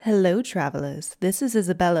Hello, travelers. This is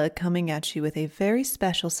Isabella coming at you with a very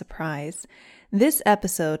special surprise. This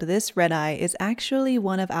episode, this Red Eye, is actually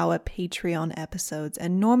one of our Patreon episodes,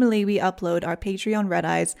 and normally we upload our Patreon Red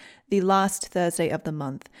Eyes the last Thursday of the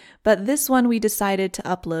month. But this one we decided to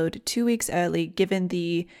upload 2 weeks early given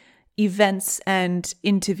the events and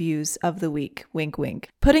interviews of the week. Wink, wink.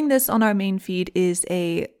 Putting this on our main feed is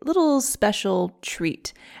a little special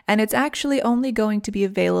treat, and it's actually only going to be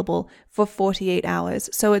available for 48 hours.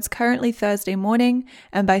 So it's currently Thursday morning,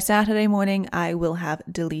 and by Saturday morning, I will have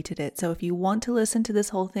deleted it. So if you want to listen to this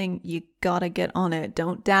whole thing, you gotta get on it.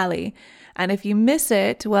 Don't dally. And if you miss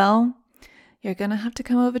it, well, you're gonna have to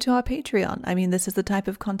come over to our Patreon. I mean, this is the type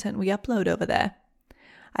of content we upload over there.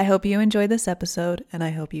 I hope you enjoy this episode, and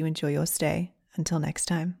I hope you enjoy your stay. Until next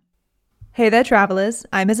time. Hey there, travelers.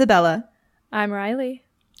 I'm Isabella. I'm Riley.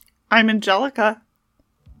 I'm Angelica.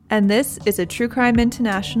 And this is a True Crime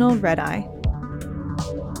International Red Eye.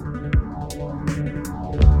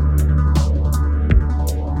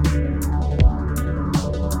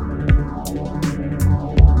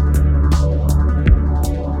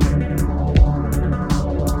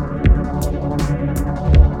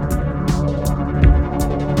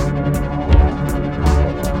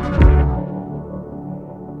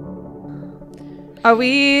 Are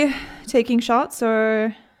we taking shots,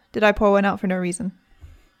 or did I pour one out for no reason?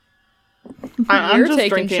 I'm just taking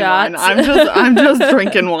drinking shots. wine. I'm just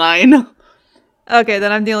drinking wine. Okay,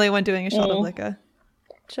 then I'm the only one doing a shot of liquor.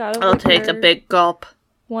 Shot of I'll liquor. take a big gulp.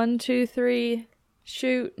 1, 2, 3,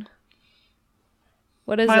 shoot.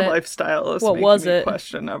 What is My it? lifestyle is What making was me it?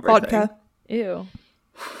 question everything. Vodka. Ew.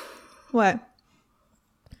 What?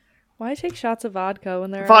 Why take shots of vodka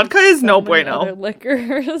when there Vodka are is so no many bueno. other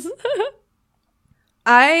liquors?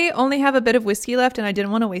 I only have a bit of whiskey left, and I didn't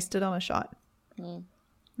want to waste it on a shot.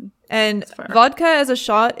 And That's fair. vodka as a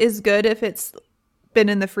shot is good if it's been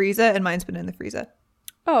in the freezer, and mine's been in the freezer.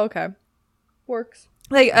 Oh, okay. Works.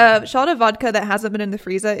 Like a shot of vodka that hasn't been in the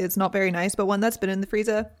freezer is not very nice, but one that's been in the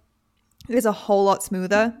freezer is a whole lot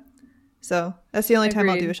smoother. So that's the only time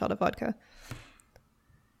I'll Agreed. do a shot of vodka.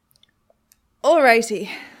 Alrighty.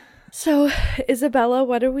 So, Isabella,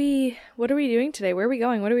 what are we doing today? Where are we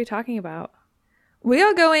going? What are we talking about? We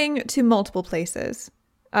are going to multiple places.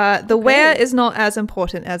 The where is not as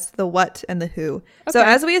important as the what and the who. So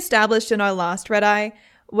Okay. as we established in our last Red Eye,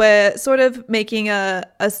 we're sort of making a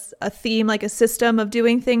theme, like a system of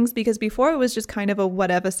doing things, because before it was just kind of a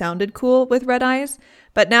whatever sounded cool with Red Eyes.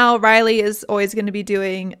 But now Riley is always going to be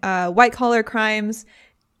doing white collar crimes.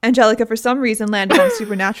 Angelica, for some reason, landed on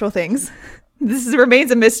supernatural things.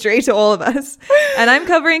 Remains a mystery to all of us. And I'm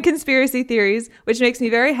covering conspiracy theories, which makes me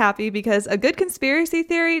very happy because a good conspiracy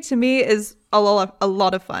theory to me is a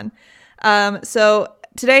lot of fun. So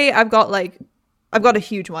today I've got a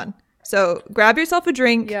huge one. So grab yourself a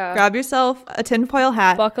drink, grab yourself a tinfoil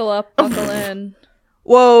hat. Buckle up, buckle in.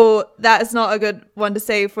 Whoa, that is not a good one to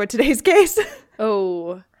say for today's case.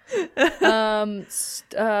 Oh. Oh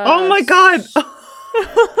my god.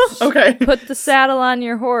 Okay. Put the saddle on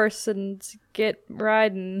your horse and get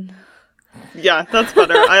riding. Yeah, that's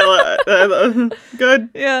better. Good.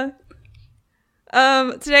 Yeah.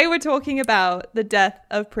 Today we're talking about the death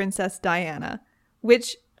of Princess Diana,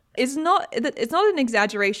 which it's not an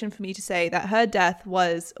exaggeration for me to say that her death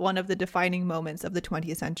was one of the defining moments of the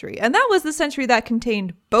 20th century. And that was the century that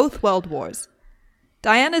contained both world wars.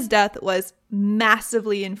 Diana's death was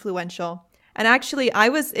massively influential. And actually, I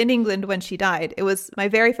was in England when she died. It was my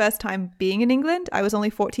very first time being in England. I was only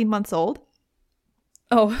 14 months old.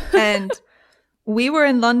 Oh. And we were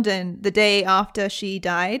in London the day after she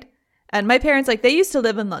died. And my parents, they used to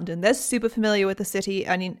live in London. They're super familiar with the city.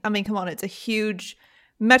 I mean, come on, it's a huge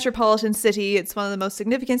metropolitan city. It's one of the most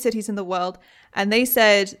significant cities in the world. And they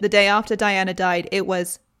said the day after Diana died, it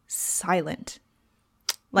was silent.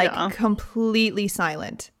 Completely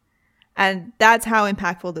silent. And that's how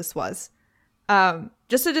impactful this was.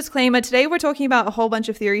 Just a disclaimer, today we're talking about a whole bunch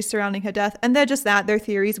of theories surrounding her death, and they're just that, they're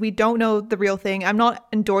theories. We don't know the real thing. I'm not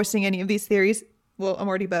endorsing any of these theories. Well, I'm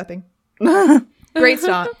already burping. Great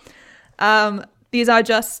start. These are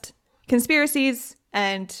just conspiracies,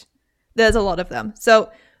 and there's a lot of them. So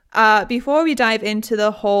before we dive into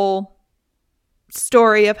the whole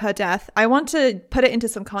story of her death, I want to put it into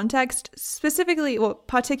some context,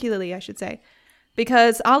 particularly, I should say,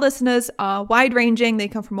 because our listeners are wide-ranging. They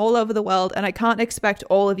come from all over the world, and I can't expect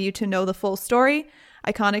all of you to know the full story.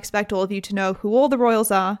 I can't expect all of you to know who all the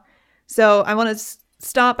royals are. So I want to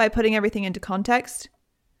start by putting everything into context.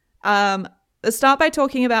 Let's start by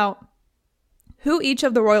talking about who each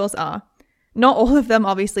of the royals are. Not all of them,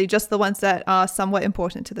 obviously, just the ones that are somewhat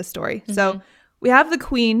important to the story. Mm-hmm. So we have the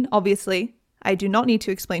Queen, obviously. I do not need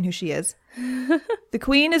to explain who she is. The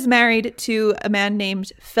Queen is married to a man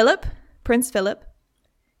named Philip, Prince Philip.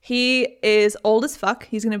 He is old as fuck.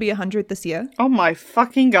 He's going to be 100 this year. Oh my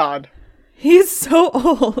fucking God. He's so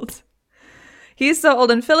old. He's so old.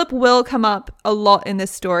 And Philip will come up a lot in this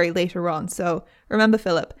story later on. So remember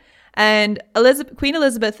Philip. And Queen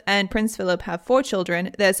Elizabeth and Prince Philip have 4 children.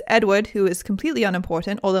 There's Edward, who is completely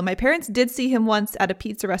unimportant, although my parents did see him once at a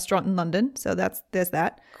pizza restaurant in London. So there's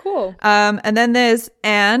that. Cool. And then there's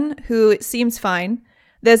Anne, who seems fine.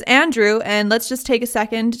 There's Andrew, and let's just take a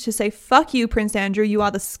second to say, fuck you, Prince Andrew. You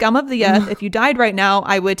are the scum of the earth. If you died right now,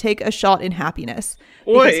 I would take a shot in happiness.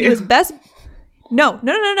 Because he was best... No.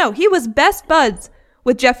 He was best buds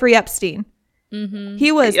with Jeffrey Epstein. Mm-hmm.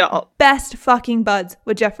 He was best fucking buds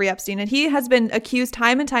with Jeffrey Epstein. And he has been accused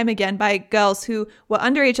time and time again by girls who were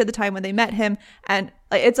underage at the time when they met him. And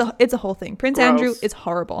like, it's a whole thing. Prince Andrew is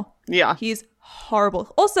horrible. Yeah. He's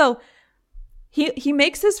horrible. Also, he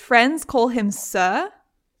makes his friends call him sir.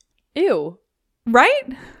 Ew. Right?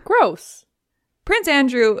 Gross. Prince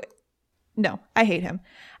Andrew, no, I hate him.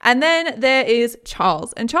 And then there is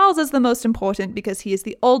Charles. And Charles is the most important because he is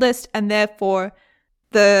the oldest and therefore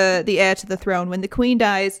the heir to the throne. When the Queen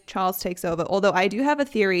dies, Charles takes over. Although I do have a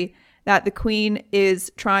theory that the Queen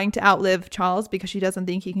is trying to outlive Charles because she doesn't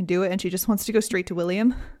think he can do it and she just wants to go straight to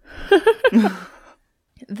William.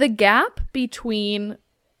 The gap between,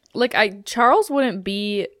 Charles wouldn't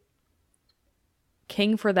be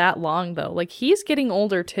king for that long though. Like, he's getting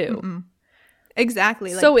older too. Mm-mm.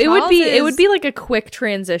 Exactly. So it would be like a quick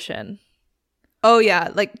transition. Oh yeah,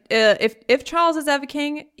 like if Charles is ever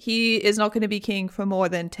king, he is not going to be king for more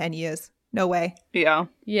than 10 years. No way.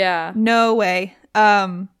 Yeah. No way.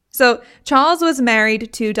 So Charles was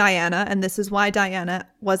married to Diana, and this is why Diana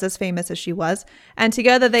was as famous as she was. And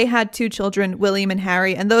together they had 2 children, William and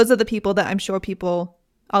Harry. And those are the people that I'm sure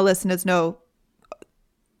our listeners know.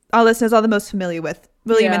 Our listeners are the most familiar with.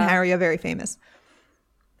 William and Harry are very famous.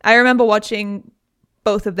 I remember watching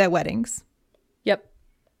both of their weddings. Yep.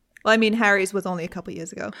 Well, I mean, Harry's was only a couple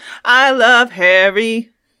years ago. I love Harry.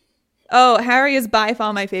 Oh, Harry is by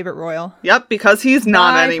far my favorite royal. Yep, because he's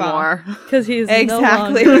not anymore. Because he's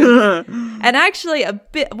exactly. No And actually,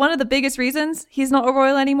 one of the biggest reasons he's not a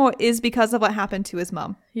royal anymore is because of what happened to his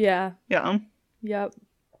mom. Yeah. Yeah. Yep.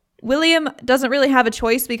 William doesn't really have a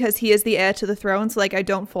choice because he is the heir to the throne. So, like, I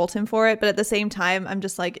don't fault him for it. But at the same time, I'm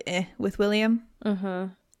just like, with William. Uh-huh.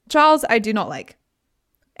 Charles, I do not like.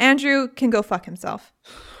 Andrew can go fuck himself.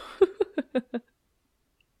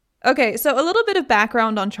 Okay, so a little bit of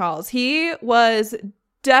background on Charles. He was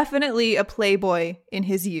definitely a playboy in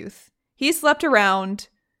his youth. He slept around.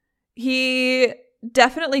 He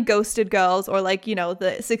definitely ghosted girls, or like, the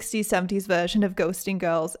 60s, 70s version of ghosting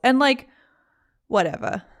girls. And like,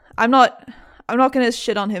 whatever. I'm not going to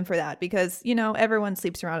shit on him for that because, everyone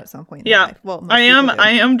sleeps around at some point in their life. Well, I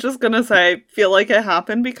am just going to say, I feel like it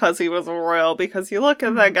happened because he was a royal, because you look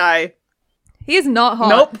at that guy. He's not hot.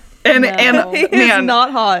 Nope. And he is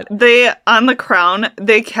not hot. They, on The Crown,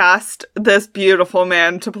 they cast this beautiful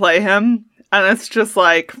man to play him. And it's just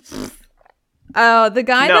like... the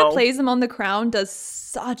guy that plays him on The Crown does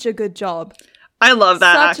such a good job. I love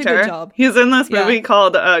that actor. Such a good job. He's in this movie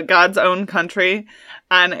called God's Own Country.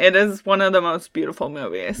 And it is one of the most beautiful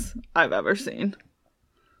movies I've ever seen.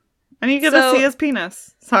 And you get to see his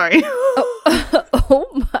penis. Sorry.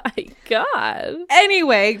 Oh my God.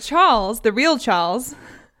 Anyway, Charles, the real Charles,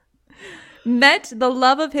 met the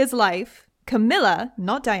love of his life, Camilla,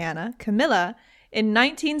 not Diana, Camilla, in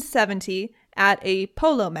 1970 at a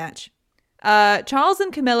polo match. Charles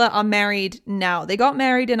and Camilla are married now. They got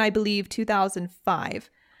married in, I believe, 2005.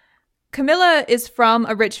 Camilla is from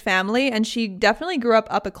a rich family, and she definitely grew up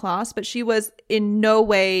upper class, but she was in no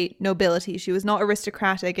way nobility. She was not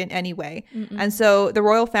aristocratic in any way. Mm-mm. And so the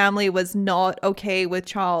royal family was not okay with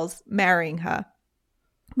Charles marrying her.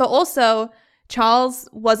 But also, Charles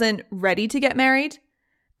wasn't ready to get married.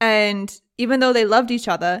 And even though they loved each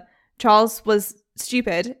other, Charles was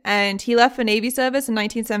stupid, and he left for Navy service in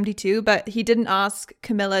 1972, but he didn't ask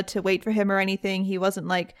Camilla to wait for him or anything. He wasn't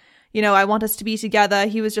like, I want us to be together.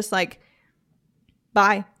 He was just like,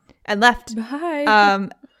 bye, and left. Bye.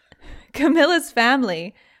 Camilla's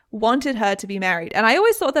family wanted her to be married. And I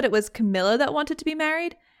always thought that it was Camilla that wanted to be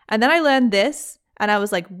married. And then I learned this, and I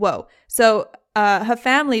was like, whoa. So her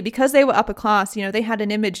family, because they were upper class, they had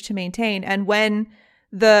an image to maintain. And when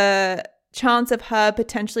the chance of her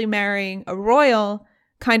potentially marrying a royal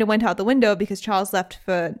kind of went out the window because Charles left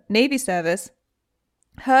for Navy service,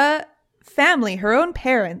 her family, her own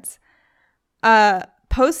parents,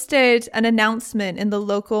 posted an announcement in the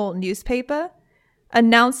local newspaper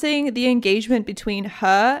announcing the engagement between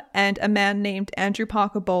her and a man named Andrew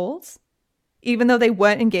Parker Bowles, even though they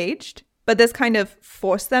weren't engaged. But this kind of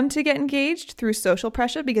forced them to get engaged through social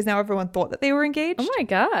pressure because now everyone thought that they were engaged. Oh my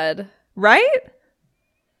God. Right?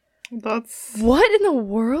 That's... What in the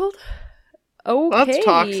world? Okay. That's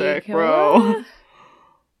toxic, bro.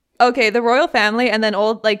 Okay, the royal family and then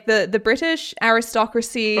all like the British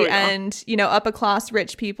aristocracy and, you know, upper class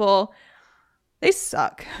rich people, they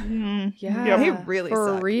suck. Yeah. They really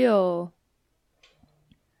for suck. real.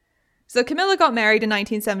 So Camilla got married in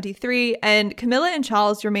 1973 and Camilla and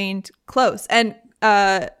Charles remained close. And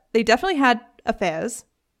they definitely had affairs.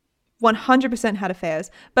 100% had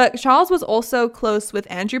affairs. But Charles was also close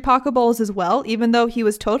with Andrew Parker Bowles as well, even though he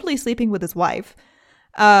was totally sleeping with his wife.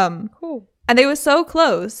 Cool. And they were so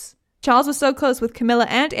close. Charles was so close with Camilla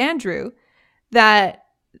and Andrew that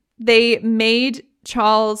they made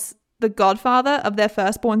Charles the godfather of their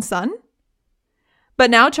firstborn son. But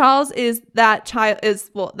now Charles is that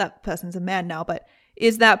that person's a man now, but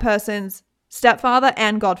is that person's stepfather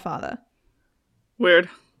and godfather. Weird.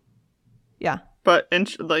 Yeah. But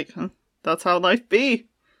that's how life be.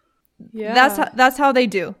 Yeah. That's how they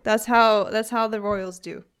do. That's how the royals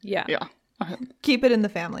do. Yeah. Yeah. Keep it in the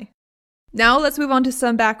family. Now let's move on to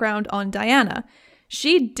some background on Diana.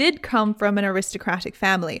 She did come from an aristocratic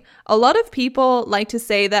family. A lot of people like to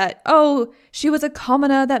say that, oh, she was a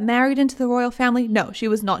commoner that married into the royal family. No, she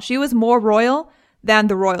was not. She was more royal than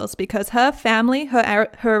the royals because her family, her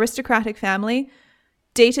aristocratic family,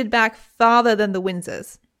 dated back farther than the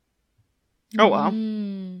Windsors. Oh, wow.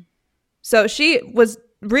 So she was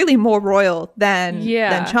really more royal than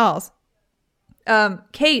Charles.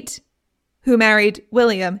 Kate, who married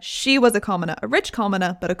William, she was a commoner, a rich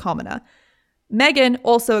commoner, but a commoner. Meghan,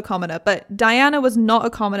 also a commoner, but Diana was not a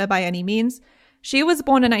commoner by any means. She was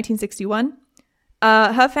born in 1961.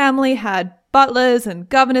 Her family had butlers and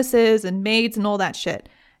governesses and maids and all that shit.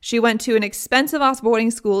 She went to an expensive-ass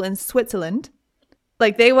boarding school in Switzerland.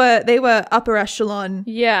 Like, they were upper echelon.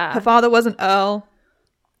 Yeah. Her father was an earl.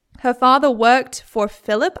 Her father worked for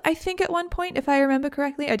Philip, I think, at one point, if I remember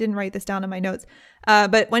correctly. I didn't write this down in my notes.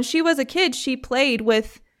 But when she was a kid, she played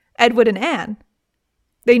with Edward and Anne.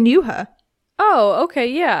 They knew her. Oh, okay,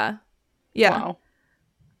 yeah. Yeah.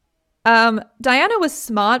 Wow. Diana was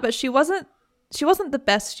smart, but she wasn't the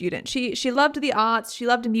best student. She loved the arts, she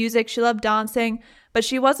loved music, she loved dancing, but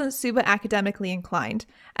she wasn't super academically inclined.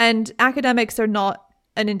 And academics are not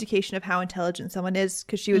an indication of how intelligent someone is,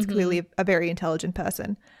 because she was clearly a very intelligent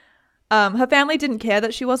person. Her family didn't care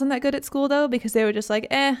that she wasn't that good at school, though, because they were just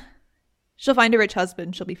like, she'll find a rich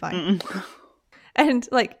husband, she'll be fine. And,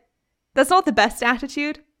 like, that's not the best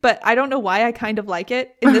attitude, but I don't know why I kind of like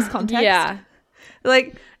it in this context. Yeah.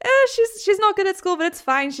 Like, she's not good at school, but it's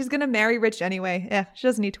fine. She's going to marry rich anyway. Yeah, she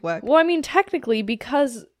doesn't need to work. Well, I mean, technically,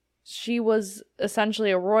 because she was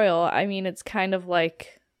essentially a royal, I mean, it's kind of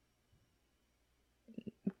like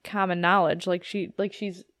common knowledge. Like,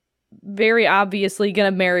 she's very obviously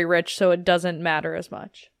going to marry rich, so it doesn't matter as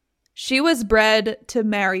much. She was bred to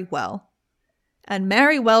marry well. And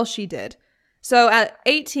marry well she did. So at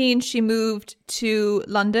 18, she moved to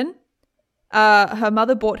London. Her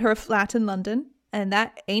mother bought her a flat in London, and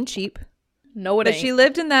that ain't cheap. No, it ain't. But she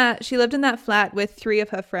lived in that flat with 3 of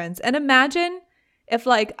her friends. And imagine if,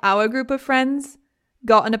 like, our group of friends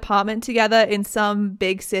got an apartment together in some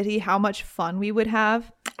big city, how much fun we would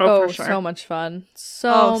have. Oh, for sure. So much fun.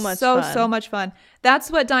 So much fun.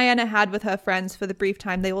 That's what Diana had with her friends for the brief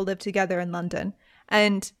time they all lived together in London.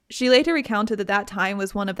 And she later recounted that time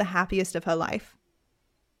was one of the happiest of her life.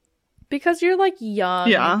 Because you're, like, young.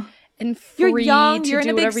 Yeah. And free. You're young, you're in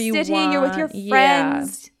a big city, you're with your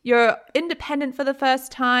friends, you're independent for the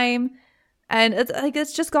first time, and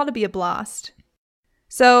it's just got to be a blast.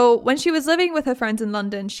 So when she was living with her friends in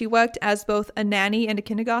London, she worked as both a nanny and a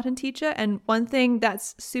kindergarten teacher. And one thing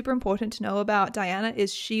that's super important to know about Diana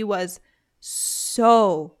is she was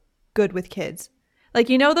so good with kids. Like,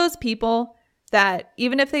 you know those people that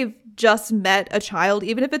even if they've just met a child,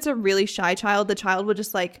 even if it's a really shy child, the child will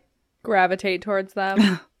just, like, gravitate towards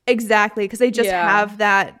them. Exactly, because they just have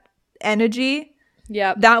that energy.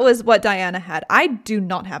 Yeah. That was what Diana had. I do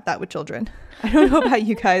not have that with children. I don't know about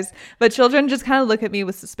you guys, but children just kind of look at me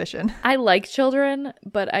with suspicion. I like children,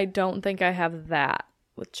 but I don't think I have that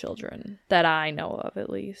with children that I know of, at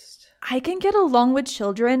least. I can get along with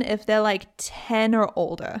children if they're like 10 or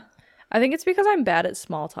older. I think it's because I'm bad at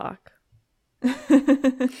small talk.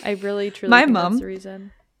 I really, truly think that's the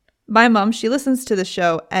reason. My mom, she listens to the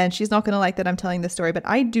show, and she's not going to like that I'm telling this story, but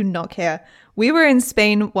I do not care. We were in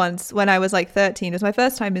Spain once when I was like 13. It was my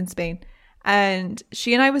first time in Spain. And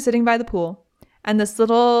she and I were sitting by the pool. And this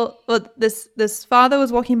father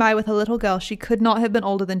was walking by with a little girl. She could not have been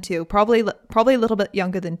older than 2, probably a little bit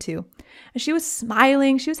younger than 2. And she was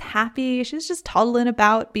smiling. She was happy. She was just toddling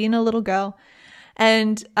about, being a little girl.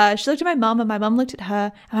 And she looked at my mom, and my mom looked at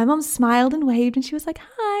her, and my mom smiled and waved, and she was like,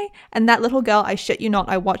 hi. And that little girl, I shit you not,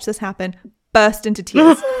 I watched this happen, burst into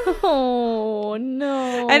tears. Oh,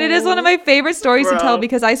 no. And it is one of my favorite stories to tell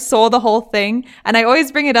because I saw the whole thing, and I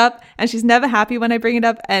always bring it up, and she's never happy when I bring it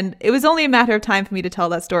up, and it was only a matter of time for me to tell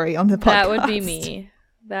that story on the podcast. That would be me.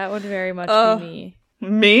 That would very much be me.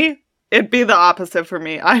 Me? It'd be the opposite for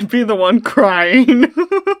me. I'd be the one crying.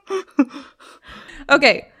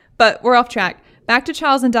 Okay, but we're off track. Back to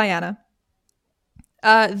Charles and Diana.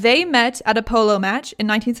 They met at a polo match in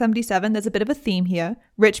 1977. There's a bit of a theme here.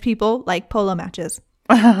 Rich people like polo matches.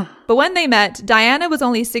 But when they met, Diana was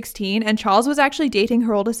only 16 and Charles was actually dating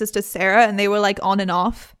her older sister Sarah, and they were like on and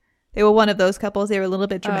off. They were one of those couples. They were a little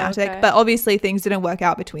bit dramatic, but obviously things didn't work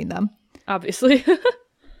out between them. Obviously.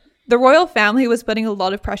 The royal family was putting a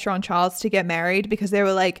lot of pressure on Charles to get married because they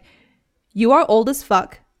were like, you are old as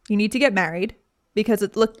fuck. You need to get married because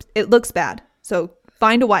it looks bad. So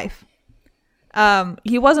find a wife.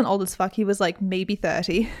 He wasn't old as fuck. He was like maybe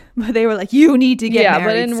 30, but they were like, you need to get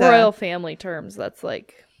married. Yeah, but in royal family terms, that's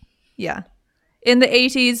like, yeah. In the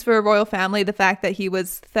 80s for a royal family, the fact that he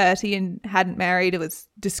was 30 and hadn't married, it was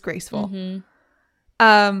disgraceful.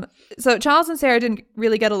 Mm-hmm. So Charles and Sarah didn't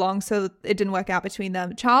really get along, so it didn't work out between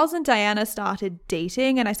them. Charles and Diana started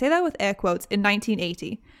dating, and I say that with air quotes, in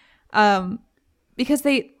 1980. Because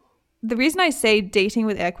the reason I say dating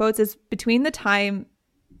with air quotes is between the time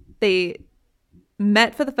they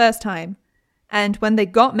met for the first time and when they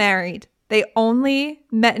got married, they only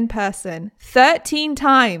met in person 13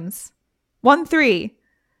 times. 13.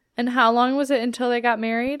 And how long was it until they got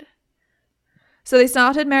married? So they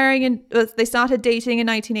started dating in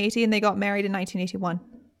 1980 and they got married in 1981.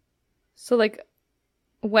 So like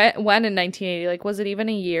when in 1980? Like, was it even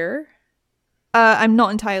a year? I'm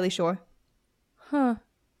not entirely sure. Huh.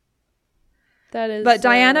 That is. But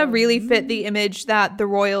Diana really fit the image that the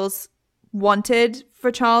royals wanted for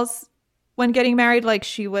Charles when getting married. Like,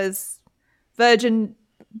 she was virgin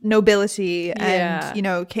nobility and, you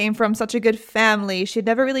know, came from such a good family. She'd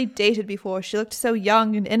never really dated before. She looked so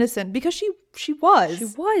young and innocent because she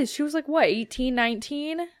was. She was like, what, 18,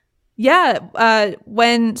 19? Yeah.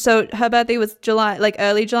 So her birthday was July, like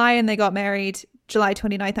early July, and they got married July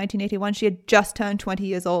 29th, 1981. She had just turned 20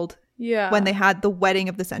 years old. Yeah. When they had the wedding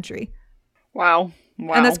of the century. Wow.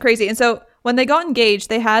 And that's crazy. And so when they got engaged,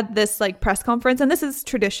 they had this like press conference, and this is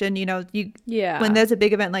tradition, you know, when there's a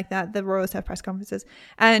big event like that, the royals have press conferences.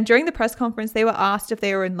 And during the press conference, they were asked if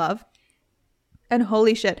they were in love. And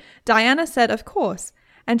holy shit, Diana said, of course.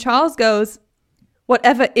 And Charles goes,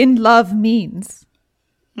 whatever in love means.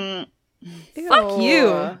 Fuck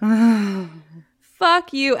you.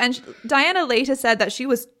 Fuck you. And Diana later said that she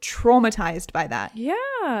was traumatized by that. Yeah,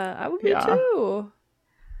 I would be too.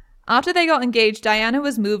 After they got engaged, Diana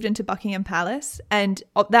was moved into Buckingham Palace, and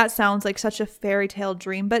that sounds like such a fairy tale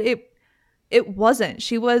dream, but it wasn't.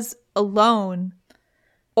 She was alone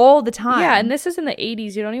all the time. Yeah, and this is in the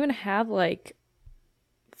 80s. You don't even have like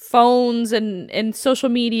phones and social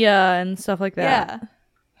media and stuff like that. Yeah.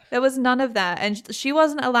 There was none of that, and she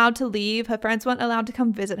wasn't allowed to leave. Her friends weren't allowed to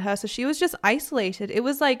come visit her, so she was just isolated. It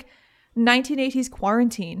was like 1980s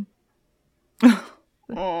quarantine.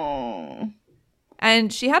 Oh.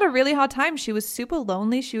 And she had a really hard time. She was super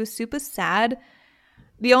lonely. She was super sad.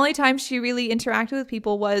 The only time she really interacted with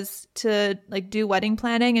people was to like do wedding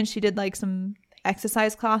planning, and she did like some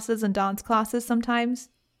exercise classes and dance classes sometimes.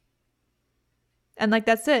 And like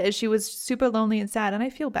that's it. She was super lonely and sad, and I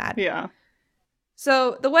feel bad. Yeah.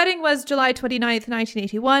 So the wedding was July 29th,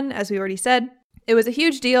 1981, as we already said. It was a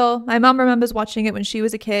huge deal. My mom remembers watching it when she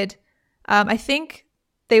was a kid. I think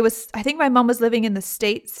my mom was living in the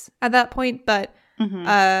States at that point, but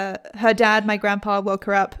her dad, my grandpa, woke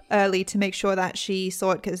her up early to make sure that she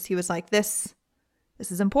saw it because he was like, this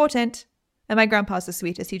is important. And my grandpa's the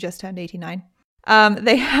sweetest. He just turned 89.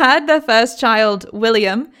 They had their first child,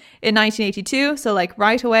 William, in 1982, so like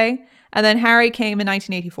right away. And then Harry came in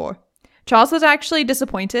 1984. Charles was actually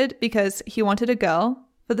disappointed because he wanted a girl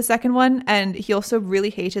for the second one, and he also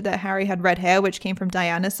really hated that Harry had red hair, which came from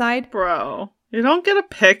Diana's side. Bro, you don't get to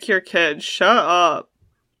pick your kid. Shut up.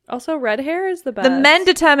 Also, red hair is the best. The men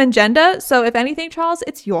determine gender, so if anything, Charles,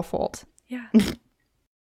 it's your fault. Yeah.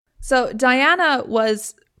 So Diana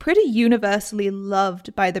was pretty universally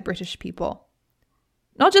loved by the British people.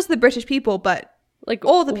 Not just the British people, but like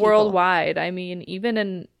all the people. Worldwide. I mean, even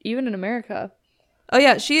in America. Oh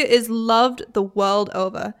yeah, she is loved the world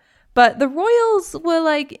over. But the royals were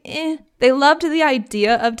like, eh. They loved the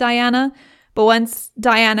idea of Diana, but once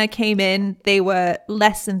Diana came in, they were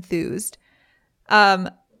less enthused.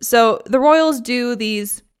 So the royals do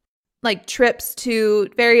these like trips to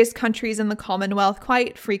various countries in the Commonwealth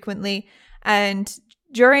quite frequently. And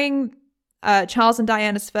during Charles and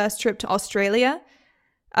Diana's first trip to Australia,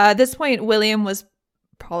 at this point, William was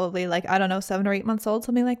probably like, I don't know, 7 or 8 months old,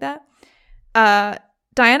 something like that.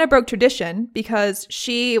 Diana broke tradition because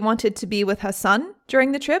she wanted to be with her son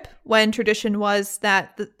during the trip, when tradition was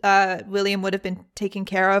that William would have been taken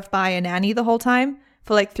care of by a nanny the whole time.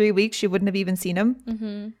 For like 3 weeks, she wouldn't have even seen him.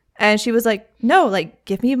 Mm-hmm. And she was like, no, like,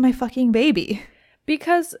 give me my fucking baby.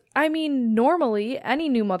 Because, I mean, normally any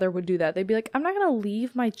new mother would do that. They'd be like, I'm not going to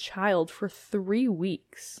leave my child for 3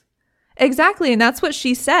 weeks. Exactly. And that's what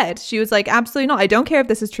she said. She was like, absolutely not. I don't care if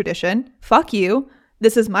this is tradition. Fuck you.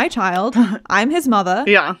 This is my child. I'm his mother.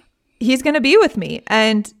 Yeah. He's going to be with me.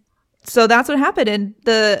 And so that's what happened. And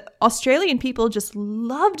the Australian people just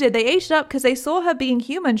loved it. They ate it up because they saw her being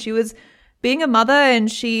human. She was being a mother,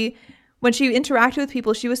 and when she interacted with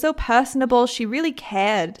people, she was so personable. She really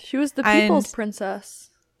cared. She was the people's princess.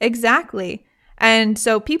 Exactly. And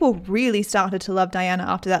so people really started to love Diana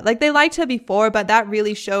after that. Like, they liked her before, but that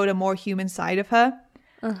really showed a more human side of her.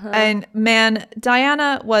 Uh-huh. And man,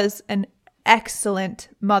 Diana was an excellent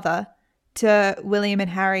mother to William and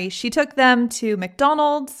Harry. She took them to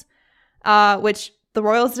McDonald's, which the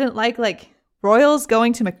royals didn't like. Like, royals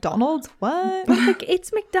going to McDonald's? What? Like,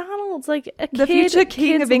 it's McDonald's. Like, the future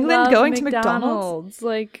king of England going to McDonald's.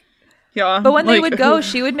 Like, yeah. But when they would go,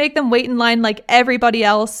 she would make them wait in line like everybody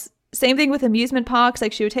else. Same thing with amusement parks.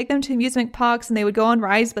 Like, she would take them to amusement parks and they would go on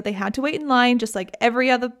rides, but they had to wait in line just like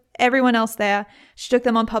everyone else there. She took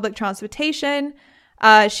them on public transportation.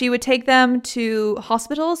 She would take them to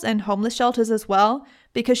hospitals and homeless shelters as well,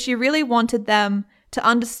 because she really wanted them to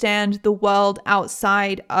understand the world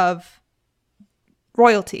outside of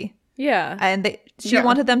royalty. Yeah. And she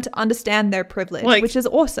wanted them to understand their privilege, like, which is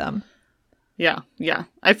awesome. Yeah.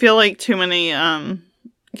 I feel like too many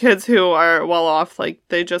kids who are well off, like,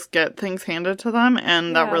 they just get things handed to them,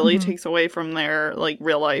 and that really takes away from their like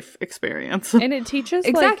real life experience. And it teaches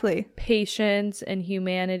exactly like patience and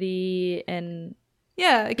humanity, and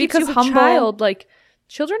it keeps because you humble. Child, like,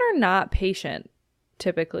 children are not patient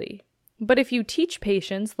typically, but if you teach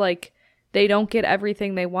patience, like, they don't get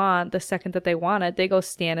everything they want the second that they want it. They go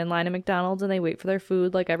stand in line at McDonald's and they wait for their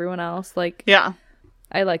food like everyone else. Like, yeah,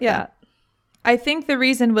 I like that. I think the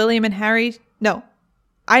reason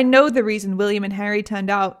I know the reason William and Harry turned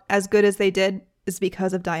out as good as they did is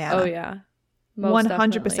because of Diana. Oh, yeah. Most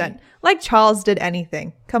 100%. Definitely. Like Charles did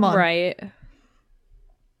anything. Come on. Right.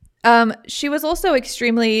 She was also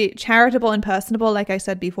extremely charitable and personable, like I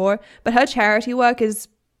said before, but her charity work is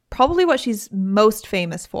probably what she's most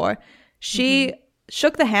famous for. She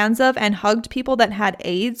shook the hands of and hugged people that had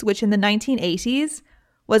AIDS, which in the 1980s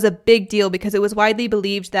was a big deal because it was widely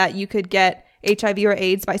believed that you could get HIV or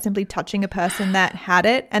AIDS by simply touching a person that had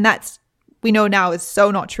it. And that's, we know now, is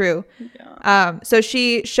so not true. Yeah. So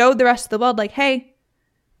she showed the rest of the world, like, hey,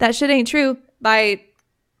 that shit ain't true, by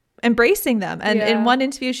embracing them. And in one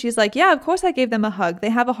interview, she's like, yeah, of course I gave them a hug.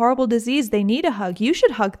 They have a horrible disease. They need a hug. You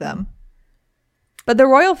should hug them. But the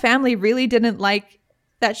royal family really didn't like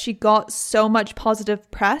that she got so much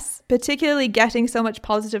positive press, particularly getting so much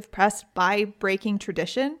positive press by breaking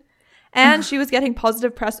tradition. And she was getting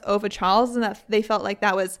positive press over Charles, and that they felt like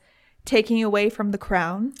that was taking away from the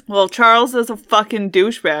crown. Well, Charles is a fucking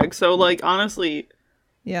douchebag, so, like, honestly,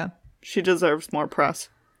 yeah, she deserves more press.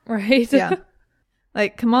 Right? Yeah.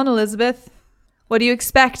 Like, come on, Elizabeth. What do you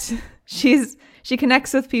expect? She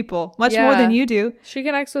connects with people much more than you do. She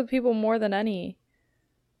connects with people more than any.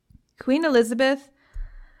 Queen Elizabeth,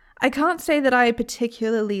 I can't say that I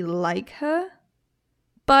particularly like her,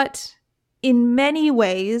 but in many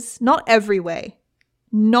ways, not every way,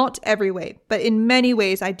 but in many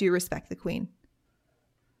ways, I do respect the Queen.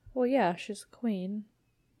 Well, yeah, she's a queen.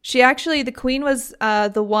 The Queen was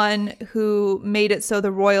the one who made it so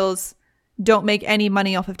the royals don't make any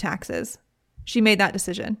money off of taxes. She made that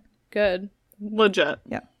decision. Good. Legit.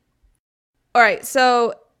 Yeah. All right.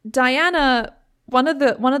 So Diana, one of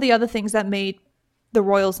the other things that made the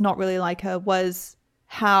royals not really like her was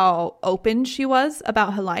how open she was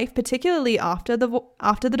about her life, particularly after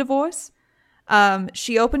the divorce.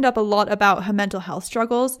 She opened up a lot about her mental health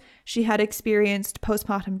struggles. She had experienced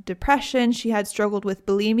postpartum depression. She had struggled with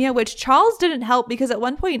bulimia, which Charles didn't help because at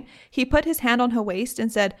one point he put his hand on her waist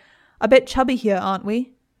and said, "A bit chubby here, aren't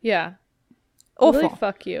we?" Yeah. Awful. Really,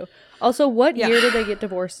 fuck you. Also, what year did they get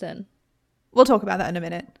divorced in? We'll talk about that in a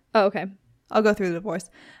minute. Oh, okay. I'll go through the divorce.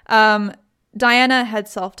 Diana had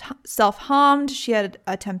self-harmed. She had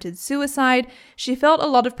attempted suicide. She felt a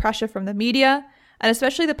lot of pressure from the media, and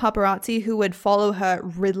especially the paparazzi, who would follow her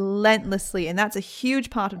relentlessly. And that's a huge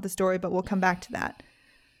part of the story, but we'll come back to that.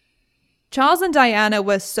 Charles and Diana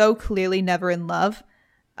were so clearly never in love,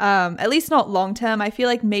 at least not long term. I feel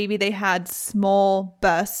like maybe they had small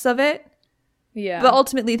bursts of it. Yeah. But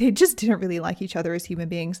ultimately, they just didn't really like each other as human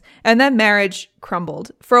beings. And their marriage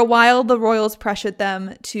crumbled. For a while, the royals pressured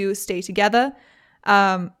them to stay together.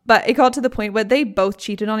 But it got to the point where they both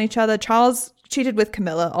cheated on each other. Charles cheated with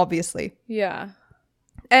Camilla, obviously. Yeah.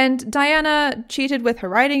 And Diana cheated with her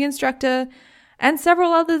writing instructor and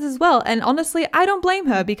several others as well. And honestly, I don't blame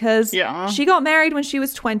her because she got married when she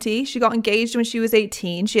was 20. She got engaged when she was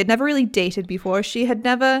 18. She had never really dated before. She had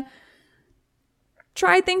never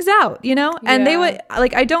tried things out, you know? And they were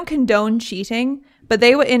like, I don't condone cheating, but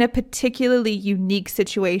they were in a particularly unique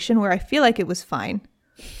situation where I feel like it was fine.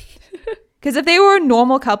 Because if they were a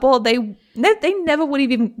normal couple, they never would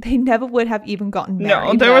have even gotten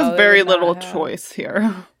married. No, there was very little choice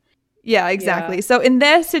here. Yeah, exactly. Yeah. So in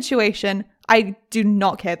their situation, I do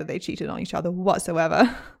not care that they cheated on each other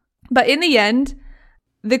whatsoever. But in the end,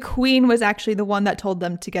 the Queen was actually the one that told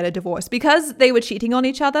them to get a divorce because they were cheating on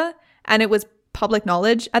each other and it was public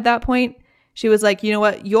knowledge at that point. She was like, you know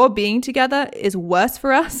what? Your being together is worse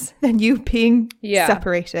for us than you being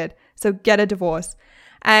separated. So get a divorce.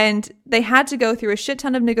 And they had to go through a shit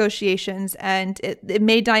ton of negotiations, and it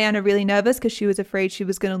made Diana really nervous because she was afraid she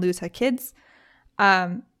was going to lose her kids.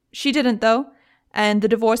 She didn't, though, and the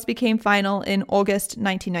divorce became final in August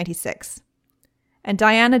 1996. And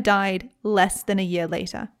Diana died less than a year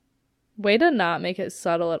later. Way to not make it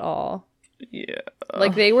subtle at all. Yeah.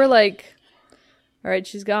 Like, they were like, all right,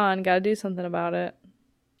 she's gone. Got to do something about it.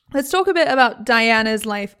 Let's talk a bit about Diana's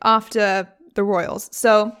life after the royals.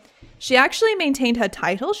 So she actually maintained her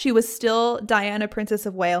title. She was still Diana, Princess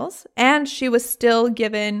of Wales, and she was still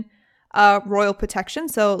given royal protection,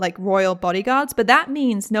 so like royal bodyguards. But that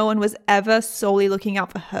means no one was ever solely looking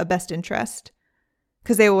out for her best interest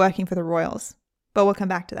because they were working for the royals. But we'll come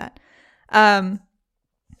back to that.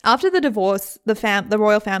 After the divorce, the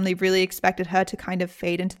royal family really expected her to kind of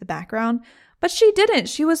fade into the background, but she didn't.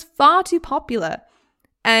 She was far too popular.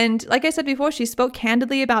 And like I said before, she spoke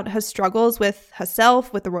candidly about her struggles with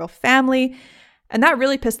herself, with the royal family, and that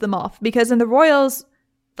really pissed them off because in the royals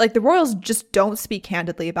just don't speak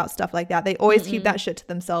candidly about stuff like that. They always keep that shit to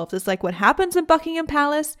themselves. It's like what happens in Buckingham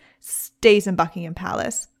Palace stays in Buckingham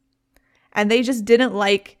Palace. And they just didn't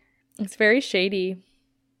like... It's very shady.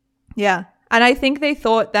 Yeah. And I think they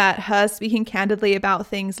thought that her speaking candidly about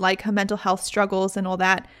things like her mental health struggles and all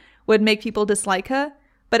that would make people dislike her.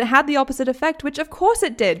 But it had the opposite effect, which of course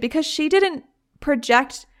it did, because she didn't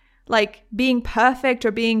project like being perfect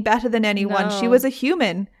or being better than anyone. No. She was a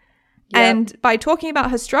human. Yep. And by talking about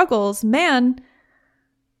her struggles, man,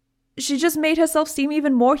 she just made herself seem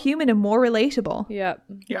even more human and more relatable. Yep.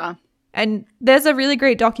 Yeah. And there's a really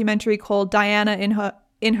great documentary called Diana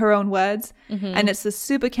in her own words. And it's a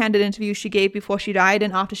super candid interview she gave before she died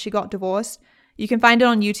and after she got divorced. You can find it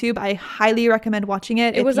on YouTube. I highly recommend watching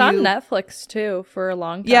it. It was on Netflix too for a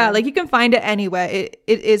long time. Yeah, like you can find it anywhere. It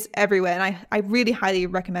is everywhere. And I really highly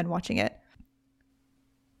recommend watching it.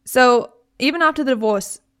 So even after the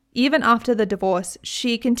divorce,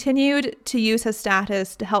 she continued to use her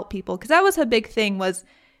status to help people. Because that was her big thing, was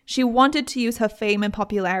she wanted to use her fame and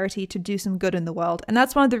popularity to do some good in the world. And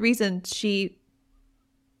that's one of the reasons she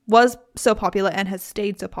was so popular and has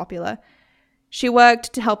stayed so popular. She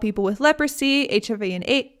worked to help people with leprosy, HIV and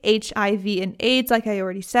AIDS, like I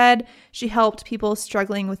already said. She helped people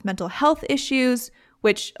struggling with mental health issues,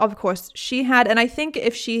 which of course she had. And I think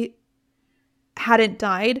if she hadn't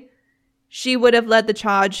died, she would have led the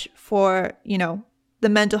charge for, you know, the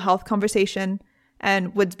mental health conversation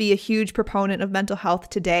and would be a huge proponent of mental health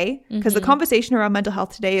today. Because the conversation around mental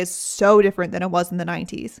health today is so different than it was in the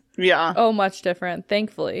 90s. Yeah. Oh, much different,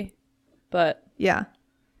 thankfully. But yeah.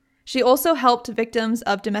 She also helped victims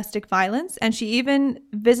of domestic violence, and she even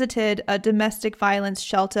visited a domestic violence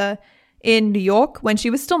shelter in New York when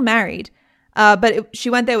she was still married. She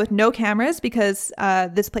went there with no cameras because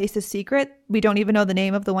this place is secret. We don't even know the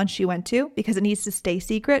name of the one she went to because it needs to stay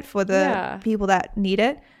secret for the people that need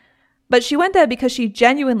it. But she went there because she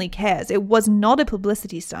genuinely cares. It was not a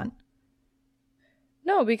publicity stunt.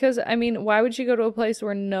 No, because, I mean, why would you go to a place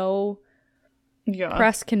where no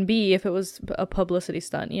press can be if it was a publicity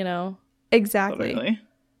stunt, you know? Exactly. Totally.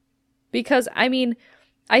 Because, I mean,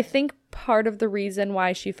 I think part of the reason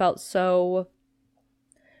why she felt so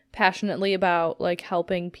passionately about, like,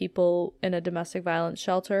 helping people in a domestic violence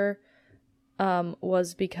shelter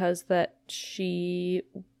was because that she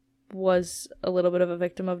was a little bit of a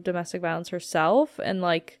victim of domestic violence herself and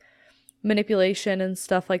like manipulation and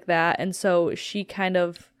stuff like that. And so she kind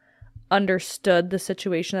of understood the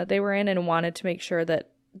situation that they were in and wanted to make sure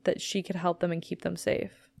that she could help them and keep them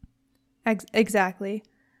safe. Exactly.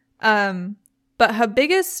 But her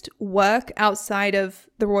biggest work outside of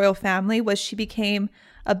the royal family was she became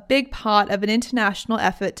a big part of an international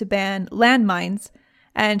effort to ban landmines.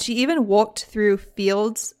 And she even walked through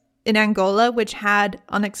fields in Angola which had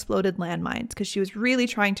unexploded landmines because she was really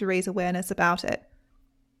trying to raise awareness about it.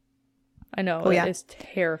 I know. It is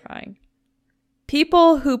terrifying.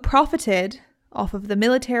 People who profited off of the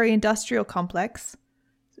military-industrial complex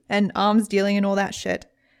and arms dealing and all that shit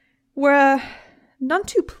were none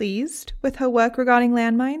too pleased with her work regarding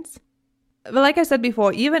landmines. But like I said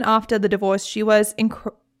before, even after the divorce, she was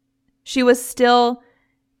still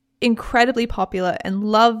incredibly popular and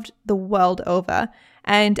loved the world over.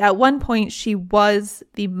 And at one point, she was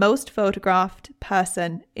the most photographed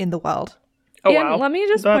person in the world. Oh, and wow. Let me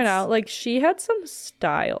just point out, like, she had some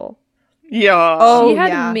style. Yeah. She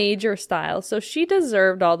had major style. So she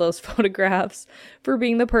deserved all those photographs for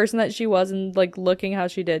being the person that she was and, like, looking how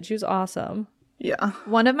she did. She was awesome. Yeah.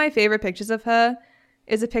 One of my favorite pictures of her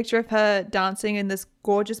is a picture of her dancing in this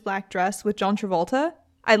gorgeous black dress with John Travolta.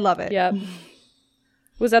 I love it. Yep.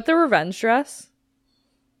 Was that the revenge dress?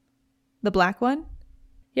 The black one?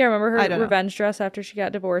 Yeah, remember her revenge dress after she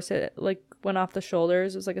got divorced? It, like, went off the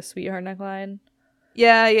shoulders. It was like a sweetheart neckline.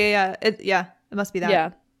 Yeah. It must be that.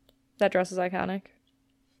 Yeah. That dress is iconic.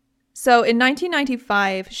 So in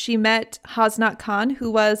 1995, she met Hasnat Khan, who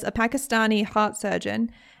was a Pakistani heart surgeon.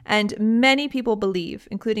 And many people believe,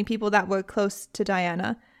 including people that were close to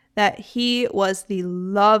Diana, that he was the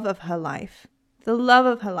love of her life. The love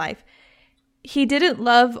of her life. He didn't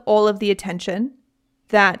love all of the attention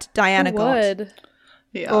that Diana got.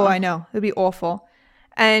 Yeah. Oh, I know. It would be awful.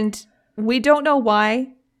 And we don't know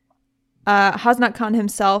why. Hasnat Khan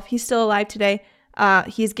himself, he's still alive today.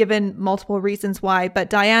 He's given multiple reasons why, but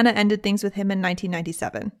Diana ended things with him in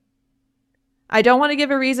 1997. I don't want to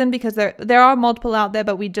give a reason because there are multiple out there,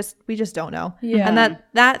 but we just don't know. Yeah. And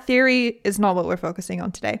that theory is not what we're focusing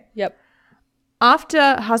on today. Yep. After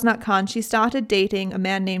Hasnat Khan, she started dating a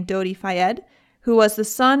man named Dodi Fayed, who was the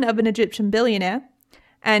son of an Egyptian billionaire.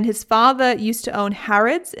 And his father used to own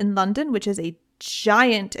Harrods in London, which is a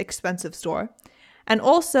giant expensive store. And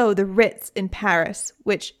also the Ritz in Paris,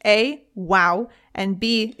 which A, wow, and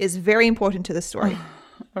B, is very important to the story.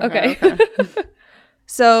 Okay.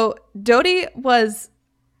 So Dodi was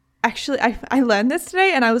actually, I learned this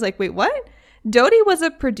today and I was like, wait, what? Dodi was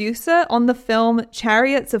a producer on the film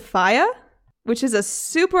Chariots of Fire, which is a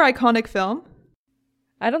super iconic film.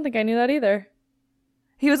 I don't think I knew that either.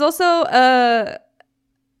 He was also a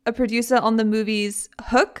producer on the movies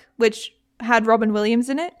Hook, which had Robin Williams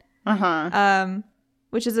in it.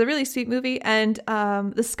 Which is a really sweet movie. And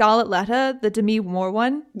The Scarlet Letter, the Demi Moore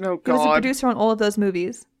one. Oh, God. He was a producer on all of those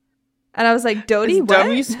movies. And I was like, Dodi, is what?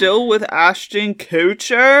 Demi still with Ashton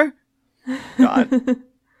Kutcher? God.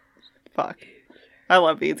 Fuck. I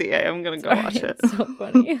love Easy A. I'm going to go watch it. It's so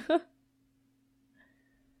funny.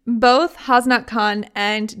 Both Hasnat Khan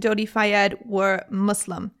and Dodi Fayed were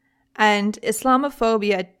Muslim. And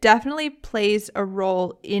Islamophobia definitely plays a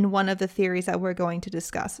role in one of the theories that we're going to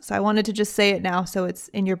discuss. So I wanted to just say it now so it's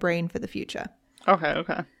in your brain for the future. Okay.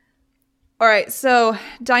 All right, so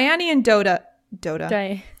Diane and Doda.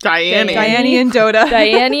 Diane and Doda.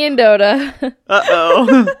 Diane and Doda.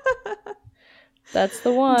 Uh-oh. That's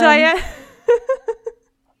the one. Diane.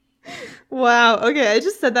 Wow. Okay, I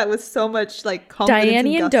just said that with so much like confidence. Diane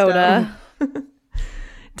and Doda.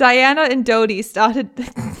 Diana and Dodi started.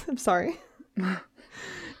 I'm sorry.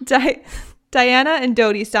 Diana and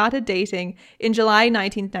Dodi started dating in July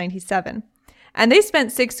 1997. And they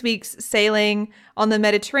spent 6 weeks sailing on the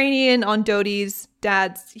Mediterranean on Dodi's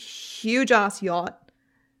dad's huge-ass yacht.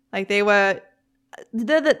 Like, they're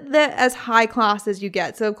as high class as you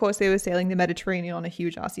get. So, of course, they were sailing the Mediterranean on a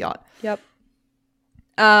huge-ass yacht. Yep.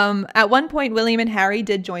 At one point, William and Harry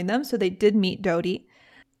did join them, so they did meet Dodi.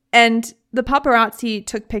 And the paparazzi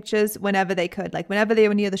took pictures whenever they could. Like, whenever they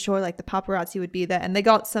were near the shore, like, the paparazzi would be there. And they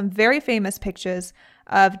got some very famous pictures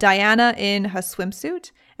of Diana in her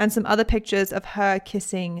swimsuit and some other pictures of her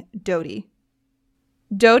kissing Dodi.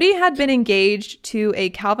 Dodi had been engaged to a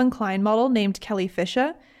Calvin Klein model named Kelly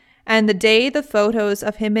Fisher. And the day the photos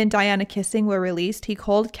of him and Diana kissing were released, he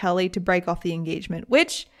called Kelly to break off the engagement,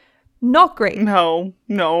 which, not great. No.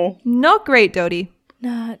 Not great, Dodi.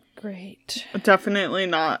 Not great. Definitely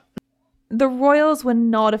not. The royals were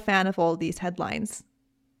not a fan of all of these headlines.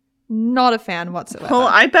 Not a fan whatsoever. Well,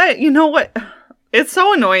 I bet, you know what? It's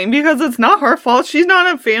so annoying because it's not her fault. She's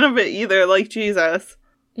not a fan of it either. Like, Jesus.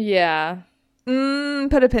 Yeah.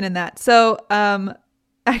 Put a pin in that. So,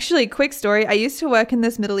 actually, quick story. I used to work in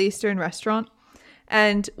this Middle Eastern restaurant.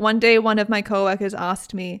 And one day, one of my coworkers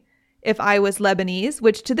asked me if I was Lebanese,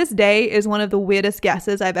 which to this day is one of the weirdest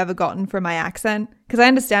guesses I've ever gotten for my accent. Because I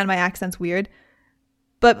understand my accent's weird.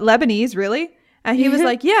 But Lebanese, really? And he was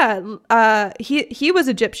like, yeah, he was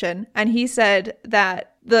Egyptian. And he said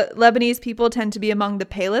that the Lebanese people tend to be among the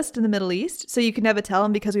palest in the Middle East. So you could never tell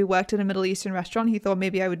him because we worked in a Middle Eastern restaurant. He thought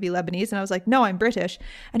maybe I would be Lebanese. And I was like, no, I'm British.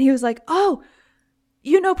 And he was like, oh,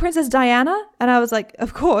 you know Princess Diana? And I was like,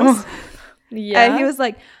 of course. Yeah. And he was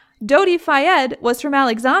like, Dodi Fayed was from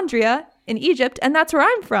Alexandria in Egypt. And that's where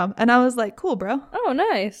I'm from. And I was like, cool, bro. Oh,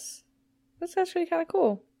 nice. That's actually kind of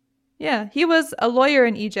cool. Yeah, he was a lawyer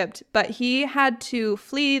in Egypt, but he had to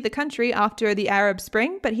flee the country after the Arab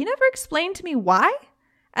Spring, but he never explained to me why.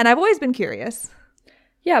 And I've always been curious.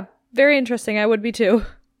 Yeah, very interesting. I would be too.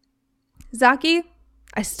 Zaki,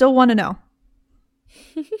 I still want to know.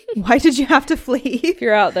 Why did you have to flee? If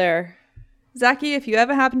you're out there. Zaki, if you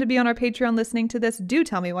ever happen to be on our Patreon listening to this, do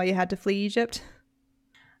tell me why you had to flee Egypt.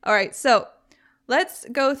 All right, so let's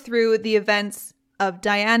go through the events of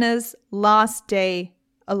Diana's last day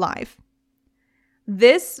alive.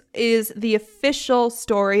 This is the official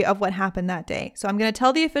story of what happened that day. So I'm going to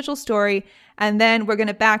tell the official story, and then we're going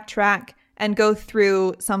to backtrack and go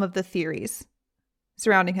through some of the theories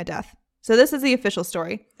surrounding her death. So this is the official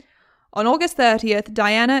story. On August 30th,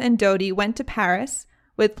 Diana and Dodi went to Paris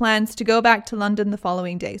with plans to go back to London the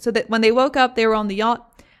following day. So that when they woke up, they were on the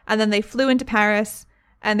yacht, and then they flew into Paris,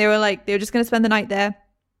 and they were just going to spend the night there,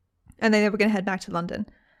 and then they were going to head back to London.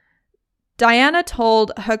 Diana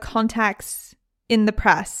told her contacts in the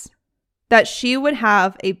press that she would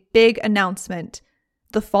have a big announcement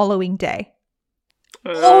the following day.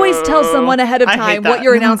 Always tell someone ahead of time what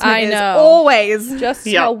your announcement is. Always. Just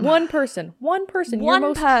tell one person, your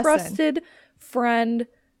most trusted friend.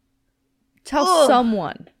 Tell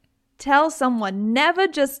someone. Tell someone. Never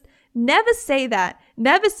say that.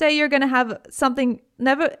 Never say you're going to have something.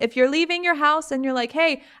 Never, if you're leaving your house and you're like,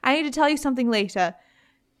 hey, I need to tell you something later.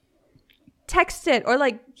 Text it or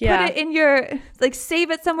put it in your,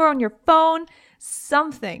 save it somewhere on your phone,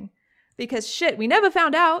 something. Because shit, we never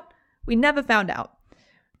found out.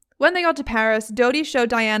 When they got to Paris, Dodi showed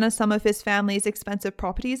Diana some of his family's expensive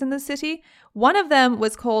properties in the city. One of them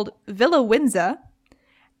was called Villa Windsor.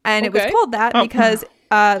 And it was called that because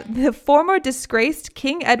the former disgraced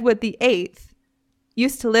King Edward VIII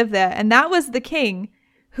used to live there. And that was the king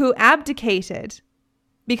who abdicated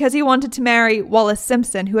because he wanted to marry Wallis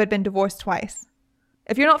Simpson, who had been divorced twice.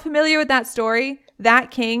 If you're not familiar with that story,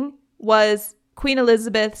 that king was Queen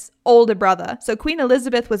Elizabeth's older brother. So Queen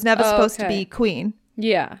Elizabeth was never supposed to be queen.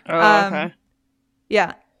 Yeah. Okay.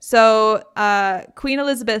 Yeah. So Queen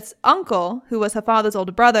Elizabeth's uncle, who was her father's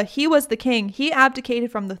older brother, he was the king. He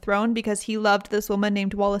abdicated from the throne because he loved this woman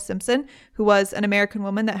named Wallis Simpson, who was an American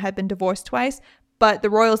woman that had been divorced twice. But the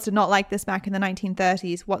royals did not like this back in the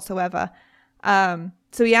 1930s whatsoever.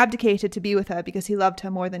 So he abdicated to be with her because he loved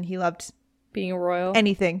her more than he loved being a royal.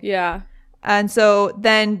 Anything. Yeah. And so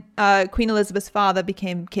then Queen Elizabeth's father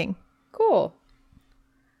became king. Cool.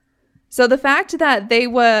 So the fact that they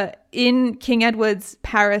were in King Edward's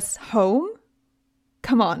Paris home,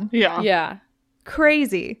 come on. Yeah. Yeah.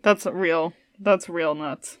 Crazy. That's real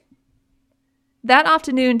nuts. That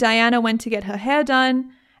afternoon, Diana went to get her hair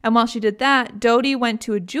done. And while she did that, Dodi went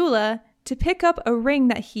to a jeweler to pick up a ring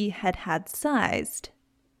that he had sized.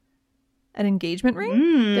 An engagement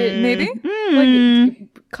ring? Maybe?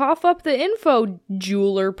 Cough up the info,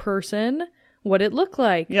 jeweler person. What'd it look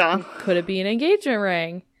like? Yeah. Could it be an engagement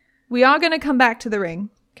ring? We are going to come back to the ring.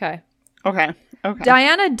 Okay.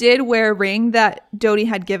 Diana did wear a ring that Dodi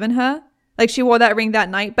had given her. She wore that ring that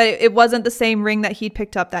night, but it wasn't the same ring that he'd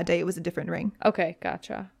picked up that day. It was a different ring. Okay,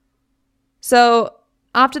 gotcha. So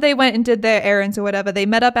after they went and did their errands or whatever, they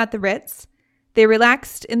met up at the Ritz. They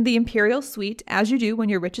relaxed in the Imperial Suite, as you do when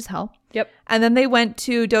you're rich as hell. Yep. And then they went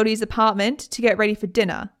to Dodi's apartment to get ready for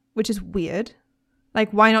dinner, which is weird.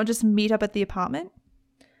 Why not just meet up at the apartment?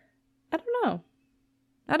 I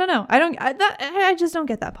don't know. I just don't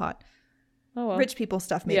get that part. Oh, well. Rich people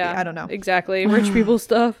stuff, maybe. Yeah, I don't know. Exactly. Rich people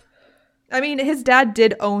stuff. I mean, his dad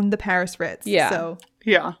did own the Paris Ritz. Yeah. So.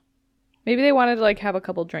 Yeah. Maybe they wanted to have a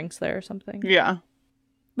couple drinks there or something. Yeah.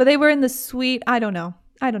 But they were in the suite. I don't know.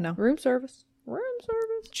 Room service.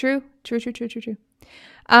 True.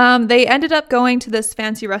 They ended up going to this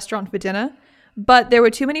fancy restaurant for dinner, but there were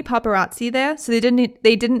too many paparazzi there, so they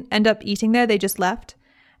didn't end up eating there. They just left,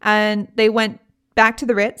 and they went back to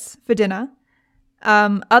the Ritz for dinner.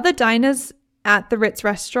 Other diners at the Ritz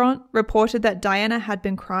restaurant reported that Diana had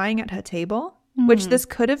been crying at her table, which this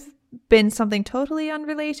could have been something totally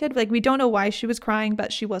unrelated. Like, we don't know why she was crying,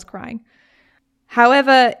 but she was crying.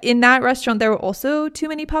 However, in that restaurant, there were also too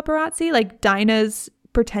many paparazzi, like Dinah's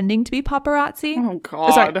pretending to be paparazzi. Oh,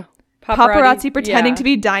 God. Sorry, paparazzi pretending to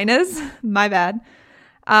be Dinah's. My bad.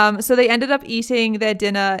 So they ended up eating their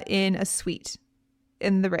dinner in a suite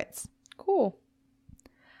in the Ritz. Cool.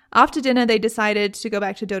 After dinner, they decided to go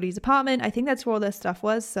back to Dodi's apartment. I think that's where all their stuff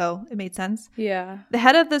was, so it made sense. Yeah. The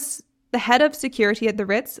head of security at the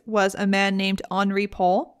Ritz was a man named Henri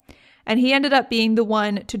Paul, and he ended up being the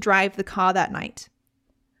one to drive the car that night.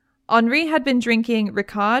 Henri had been drinking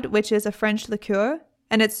Ricard, which is a French liqueur,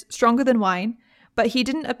 and it's stronger than wine, but he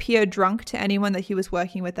didn't appear drunk to anyone that he was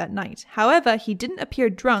working with that night. However, he didn't appear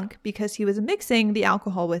drunk because he was mixing the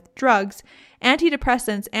alcohol with drugs,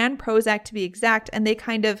 antidepressants, and Prozac to be exact, and they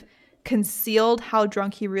kind of concealed how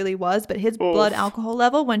drunk he really was, but his blood alcohol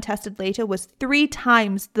level when tested later was 3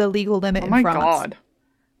 times the legal limit in France. Oh my God.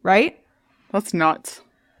 Right? That's nuts.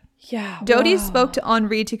 Yeah. Dodi spoke to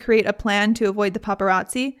Henri to create a plan to avoid the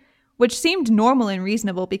paparazzi, which seemed normal and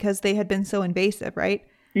reasonable because they had been so invasive, right?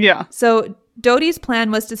 Yeah. So Dodi's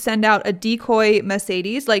plan was to send out a decoy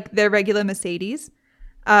Mercedes, like their regular Mercedes,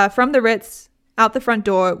 from the Ritz out the front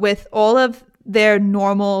door with all of their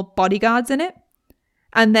normal bodyguards in it.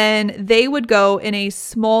 And then they would go in a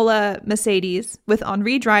smaller Mercedes with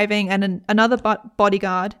Henri driving and another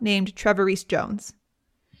bodyguard named Trevor Reese-Jones.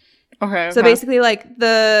 Okay. So basically, like,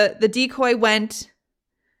 the decoy went,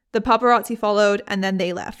 the paparazzi followed, and then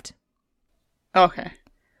they left. Okay.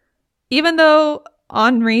 Even though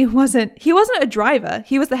Henri wasn't a driver.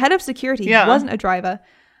 He was the head of security. Yeah. He wasn't a driver.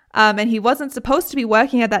 And he wasn't supposed to be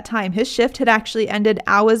working at that time. His shift had actually ended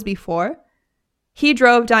hours before. He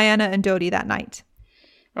drove Diana and Dodi that night.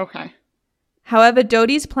 Okay. However,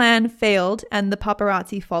 Dodi's plan failed and the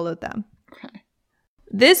paparazzi followed them. Okay.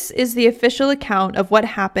 This is the official account of what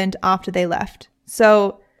happened after they left.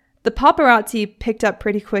 So the paparazzi picked up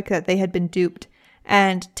pretty quick that they had been duped,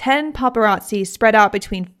 and 10 paparazzi spread out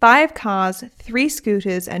between 5 cars, 3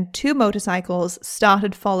 scooters, and 2 motorcycles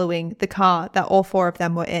started following the car that all 4 of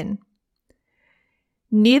them were in.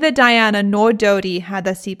 Neither Diana nor Dodi had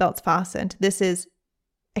their seatbelts fastened. This is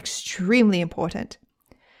extremely important.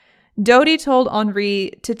 Dodi told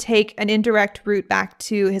Henri to take an indirect route back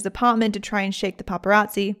to his apartment to try and shake the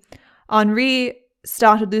paparazzi. Henri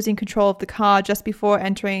started losing control of the car just before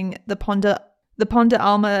entering the Pont de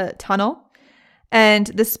Alma tunnel. And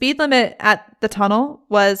the speed limit at the tunnel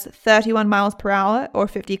was 31 miles per hour or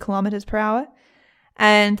 50 kilometers per hour.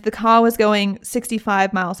 And the car was going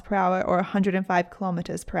 65 miles per hour or 105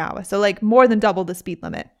 kilometers per hour. So like more than double the speed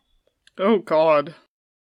limit. Oh, God.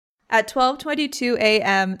 At 12:22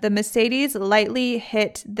 a.m., the Mercedes lightly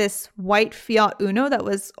hit this white Fiat Uno that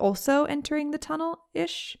was also entering the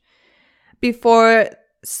tunnel-ish before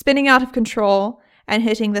spinning out of control and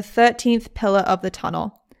hitting the 13th pillar of the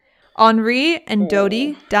tunnel. Henri and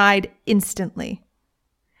Dodi died instantly.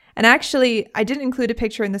 And actually, I didn't include a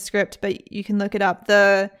picture in the script, but you can look it up.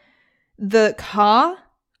 The car,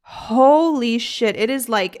 holy shit, it is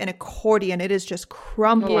like an accordion. It is just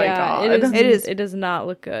crumbling. Oh my God. It does not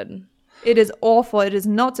look good. It is awful. It is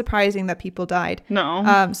not surprising that people died.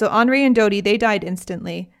 No. So Henri and Dodi, they died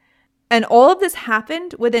instantly. And all of this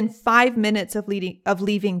happened within 5 minutes of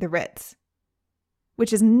leaving the Ritz,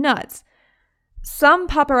 which is nuts. Some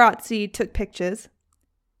paparazzi took pictures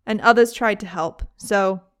and others tried to help.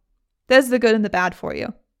 So there's the good and the bad for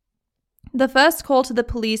you. The first call to the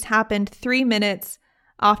police happened 3 minutes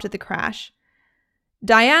after the crash.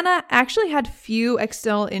 Diana actually had few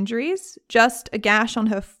external injuries, just a gash on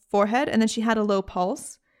her forehead, and then she had a low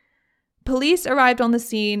pulse. Police arrived on the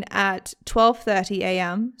scene at 12:30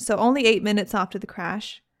 a.m., so only 8 minutes after the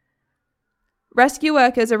crash. Rescue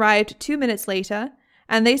workers arrived 2 minutes later,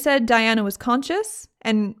 and they said Diana was conscious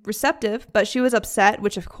and receptive, but she was upset,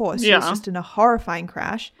 which of course, she was just in a horrifying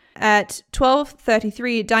crash. At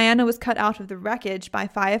 12:33, Diana was cut out of the wreckage by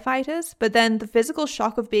firefighters, but then the physical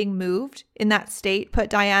shock of being moved in that state put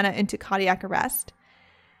Diana into cardiac arrest.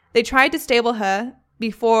 They tried to stable her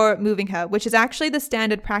before moving her, which is actually the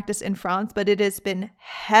standard practice in France, but it has been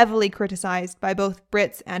heavily criticized by both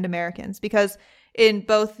Brits and Americans because in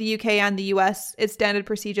both the UK and the US, it's standard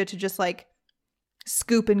procedure to just like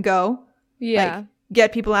scoop and go. Yeah. Like,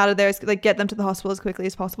 get people out of there, like get them to the hospital as quickly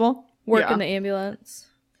as possible. Work in the ambulance.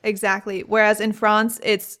 Exactly. Whereas in France,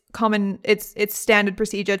 it's standard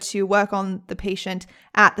procedure to work on the patient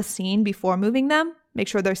at the scene before moving them, make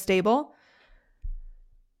sure they're stable.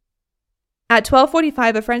 At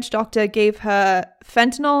 12:45, a French doctor gave her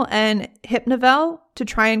fentanyl and Hypnovel to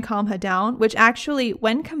try and calm her down, which actually,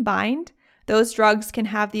 when combined, those drugs can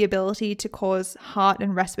have the ability to cause heart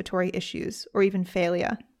and respiratory issues or even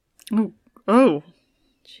failure. Oh.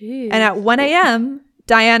 Jeez. And at 1 a.m.,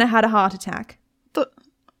 Diana had a heart attack.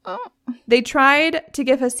 They tried to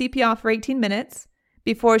give her CPR for 18 minutes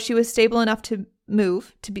before she was stable enough to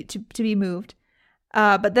move, to be moved.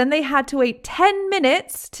 But then they had to wait 10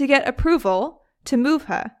 minutes to get approval to move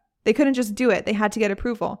her. They couldn't just do it. They had to get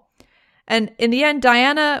approval. And in the end,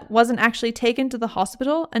 Diana wasn't actually taken to the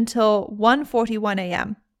hospital until 1:41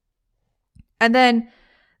 a.m. And then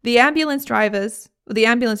the ambulance driver,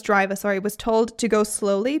 was told to go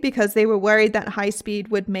slowly because they were worried that high speed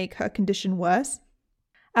would make her condition worse.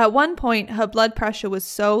 At one point, her blood pressure was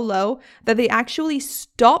so low that they actually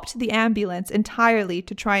stopped the ambulance entirely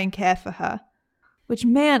to try and care for her. Which,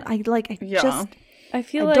 man, I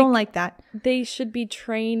feel like don't like that. They should be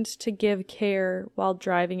trained to give care while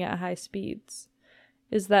driving at high speeds.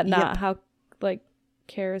 Is that not how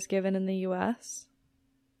care is given in the US?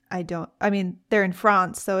 They're in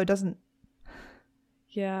France, so it doesn't.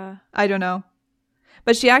 Yeah. I don't know.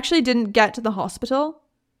 But she actually didn't get to the hospital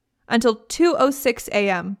until 2:06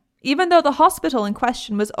 a.m., even though the hospital in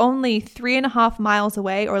question was only 3.5 miles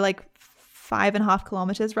away, or 5.5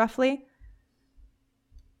 kilometers roughly.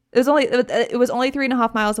 It was only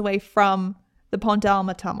 3.5 miles away from the Pont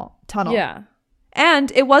d'Alma tunnel. Yeah.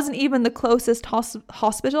 And it wasn't even the closest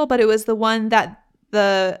hospital, but it was the one that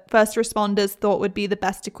the first responders thought would be the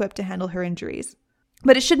best equipped to handle her injuries.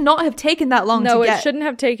 But it should not have taken that long to get. No, it shouldn't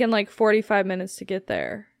have taken 45 minutes to get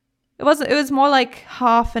there. It was more like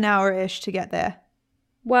half an hour-ish to get there.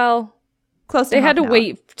 Well, close to they had to half an hour.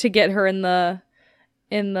 wait to get her in the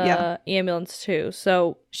ambulance too.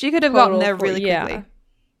 So she could have gotten there really quickly. Yeah.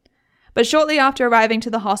 But shortly after arriving to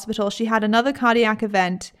the hospital, she had another cardiac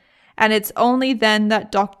event, and it's only then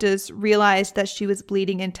that doctors realized that she was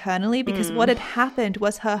bleeding internally, because what had happened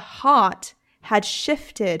was her heart had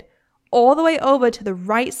shifted all the way over to the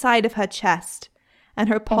right side of her chest, and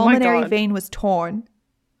her pulmonary vein was torn.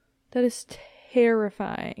 That is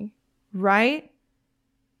terrifying. Right?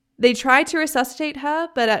 They tried to resuscitate her,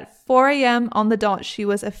 but at 4 a.m. on the dot, she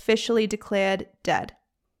was officially declared dead.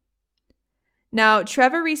 Now,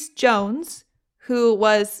 Trevor Reese-Jones, who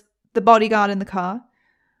was the bodyguard in the car,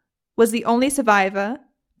 was the only survivor,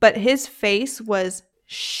 but his face was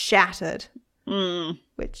shattered.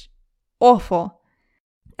 Which, awful.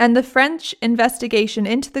 And the French investigation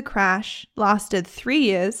into the crash lasted 3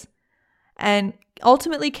 years and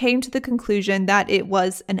ultimately came to the conclusion that it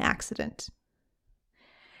was an accident.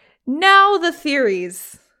 Now the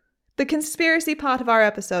theories. The conspiracy part of our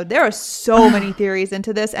episode. There are so many theories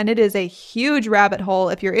into this, and it is a huge rabbit hole.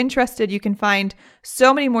 If you're interested, you can find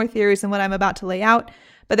so many more theories than what I'm about to lay out.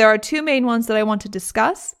 But there are two main ones that I want to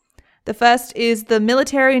discuss. The first is the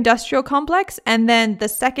military-industrial complex, and then the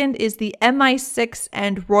second is the MI6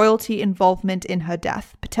 and royalty involvement in her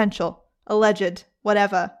death. Potential, alleged,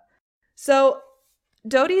 whatever. So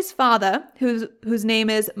Dodi's father, whose name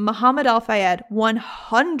is Mohammed Al-Fayed,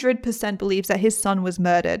 100% believes that his son was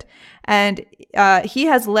murdered. And he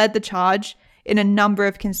has led the charge in a number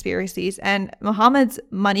of conspiracies. And Mohammed's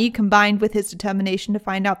money, combined with his determination to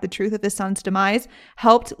find out the truth of his son's demise,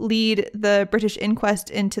 helped lead the British inquest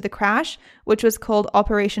into the crash, which was called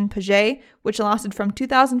Operation Paget, which lasted from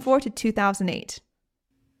 2004 to 2008.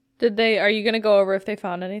 Are you going to go over if they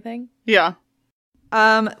found anything? Yeah.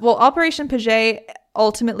 Well, Operation Paget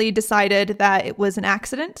ultimately decided that it was an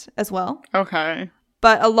accident as well. Okay.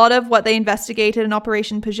 But a lot of what they investigated in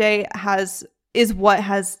Operation Paget is what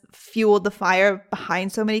has fueled the fire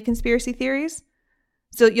behind so many conspiracy theories.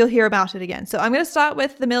 So you'll hear about it again. So I'm going to start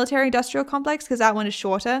with the military-industrial complex because that one is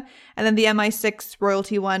shorter. And then the MI6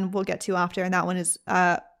 royalty one we'll get to after. And that one has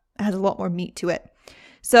a lot more meat to it.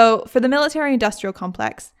 So for the military-industrial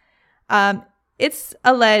complex, it's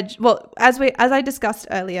alleged, well, as I discussed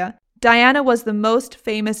earlier, Diana was the most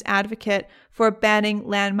famous advocate for banning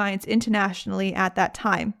landmines internationally at that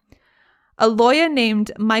time. A lawyer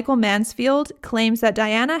named Michael Mansfield claims that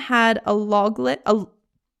Diana had a long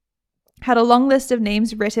list of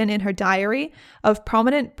names written in her diary of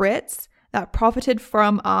prominent Brits that profited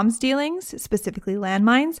from arms dealings, specifically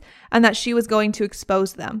landmines, and that she was going to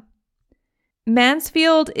expose them.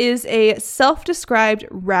 Mansfield is a self-described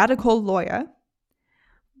radical lawyer,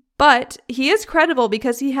 but he is credible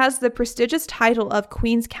because he has the prestigious title of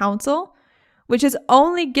Queen's Counsel, which is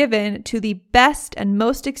only given to the best and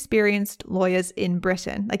most experienced lawyers in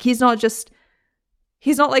Britain. Like, he's not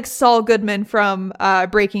like Saul Goodman from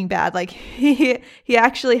Breaking Bad. Like, he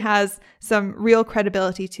actually has some real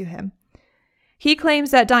credibility to him. He claims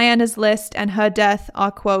that Diana's list and her death are,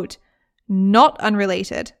 quote, not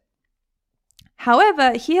unrelated.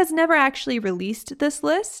 However, he has never actually released this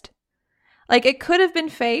list. Like, it could have been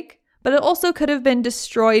fake, but it also could have been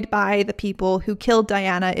destroyed by the people who killed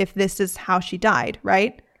Diana if this is how she died,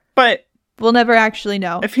 right? But we'll never actually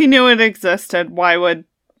know. If he knew it existed, why would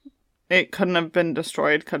it couldn't have been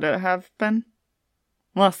destroyed? Could it have been?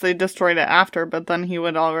 Unless they destroyed it after, but then he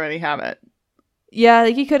would already have it. Yeah,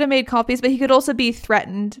 like he could have made copies, but he could also be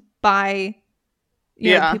threatened by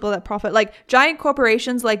you know, people that profit. Like giant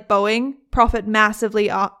corporations like Boeing profit massively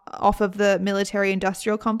off of the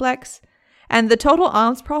military-industrial complex. And the total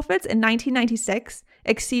arms profits in 1996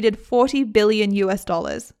 exceeded $40 billion US,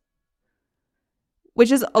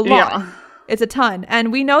 which is a lot. Yeah. It's a ton.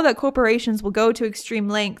 And we know that corporations will go to extreme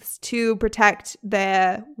lengths to protect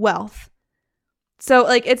their wealth. So,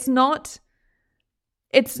 like, to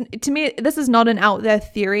me, this is not an out there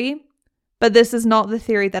theory, but this is not the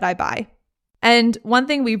theory that I buy. And one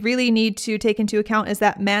thing we really need to take into account is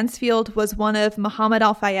that Mansfield was one of Muhammad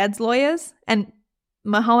al-Fayed's lawyers, and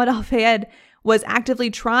Muhammad al-Fayed was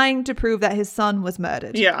actively trying to prove that his son was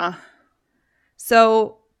murdered. Yeah.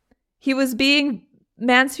 So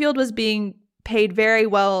Mansfield was being paid very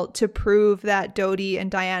well to prove that Dodi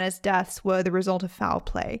and Diana's deaths were the result of foul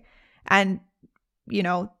play. And, you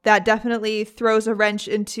know, that definitely throws a wrench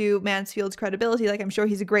into Mansfield's credibility. Like, I'm sure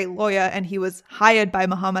he's a great lawyer and he was hired by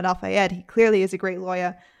Muhammad al-Fayed. He clearly is a great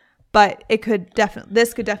lawyer, but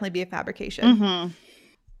this could definitely be a fabrication. Mm-hmm.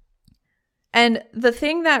 And the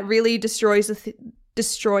thing that really destroys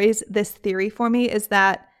this theory for me is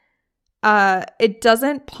that it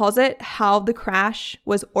doesn't posit how the crash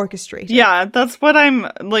was orchestrated. Yeah, that's what I'm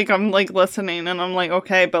listening and I'm like,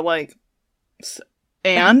 okay, but like,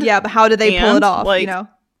 and? Yeah, but how did they pull it off, like, you know?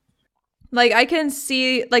 Like, I can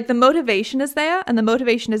see, like, the motivation is there, and the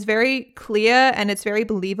motivation is very clear, and it's very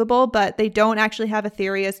believable, but they don't actually have a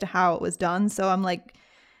theory as to how it was done, so I'm like,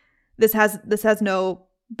 this has no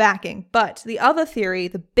backing. But the other theory,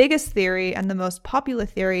 the biggest theory, and the most popular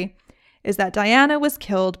theory, is that Diana was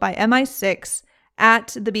killed by MI6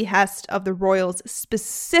 at the behest of the royals,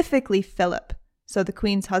 specifically Philip, so the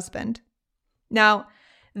Queen's husband. Now,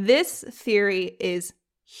 this theory is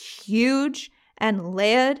huge and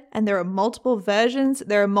layered, and there are multiple versions.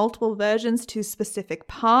 There are multiple versions to specific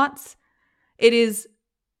parts. It is,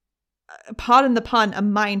 pardon the pun, a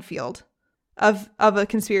minefield of a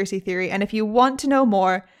conspiracy theory. And if you want to know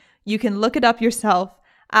more, you can look it up yourself.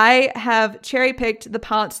 I have cherry-picked the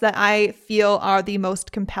parts that I feel are the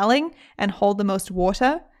most compelling and hold the most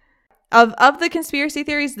water. Of the conspiracy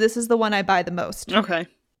theories, this is the one I buy the most. Okay.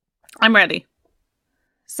 I'm ready.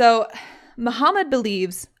 So, Muhammad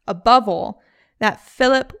believes, above all, that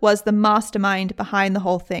Philip was the mastermind behind the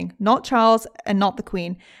whole thing, not Charles and not the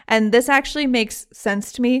Queen. And this actually makes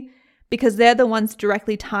sense to me because they're the ones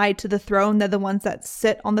directly tied to the throne. They're the ones that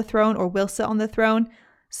sit on the throne or will sit on the throne.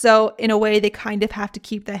 So in a way, they kind of have to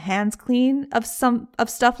keep their hands clean of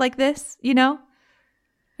stuff like this, you know?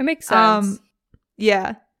 It makes sense.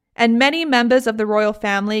 Yeah. And many members of the royal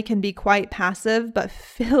family can be quite passive, but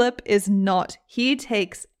Philip is not. He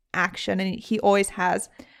takes action, and he always has.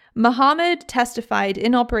 Muhammad testified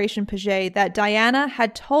in Operation Paget that Diana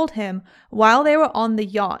had told him while they were on the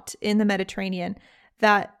yacht in the Mediterranean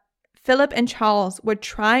that Philip and Charles were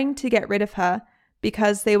trying to get rid of her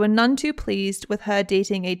because they were none too pleased with her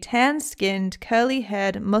dating a tan-skinned,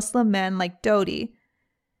 curly-haired Muslim man like Dodi,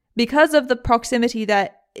 because of the proximity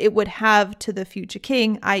that it would have to the future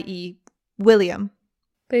king, i.e. William.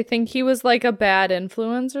 They think he was like a bad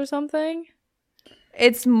influence or something?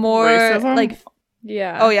 It's more racism? Like,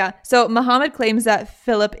 yeah. Oh, yeah. So Muhammad claims that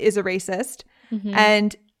Philip is a racist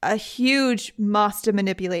and a huge master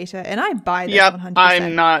manipulator. And I buy this 100%.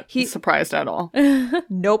 I'm not surprised at all.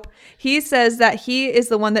 Nope. He says that he is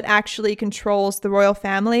the one that actually controls the royal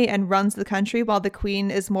family and runs the country, while the Queen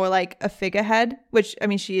is more like a figurehead, which, I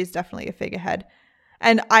mean, she is definitely a figurehead.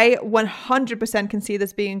 And I 100% can see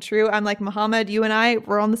this being true. I'm like, Muhammad, you and I,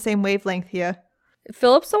 we're on the same wavelength here.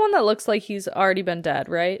 Philip's the one that looks like he's already been dead,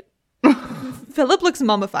 right? Philip looks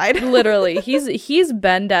mummified. Literally. He's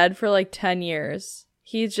been dead for like 10 years.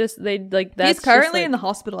 He's just, that's he's currently in the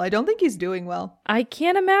hospital. I don't think he's doing well. I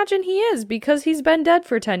can't imagine he is, because he's been dead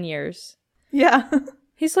for 10 years. Yeah.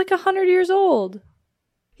 He's like 100 years old.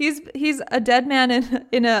 He's a dead man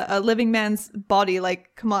in a living man's body.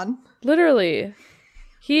 Like, come on. Literally.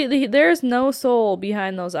 There's no soul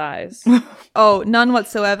behind those eyes. Oh, none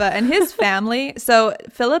whatsoever. And his family, so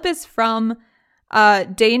Philip is from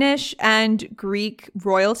Danish and Greek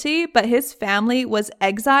royalty, but his family was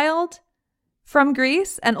exiled from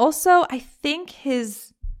Greece. And also, I think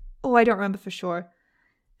his I don't remember for sure.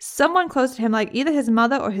 Someone close to him, like either his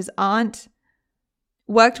mother or his aunt,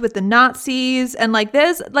 worked with the Nazis, and like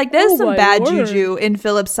there's some bad juju in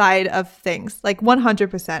Philip's side of things, like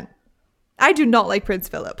 100%. I do not like Prince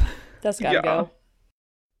Philip. That's gotta go.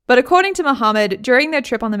 But according to Muhammad, during their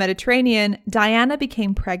trip on the Mediterranean, Diana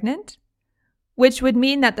became pregnant, which would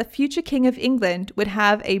mean that the future king of England would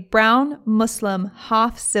have a brown Muslim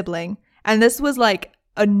half sibling, and this was like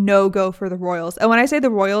a no-go for the royals. And when I say the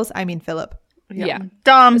royals, I mean Philip. Yeah.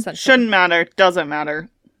 Dumb. Shouldn't matter. Doesn't matter.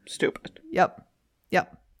 Stupid. Yep.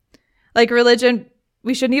 Like religion,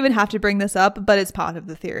 we shouldn't even have to bring this up, but it's part of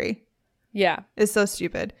the theory. Yeah. It's so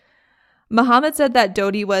stupid. Muhammad said that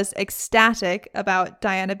Dodi was ecstatic about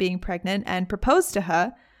Diana being pregnant and proposed to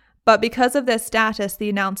her, but because of their status, the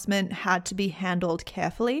announcement had to be handled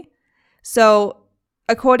carefully. So,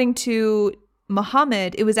 according to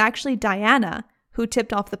Muhammad, it was actually Diana who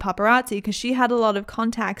tipped off the paparazzi because she had a lot of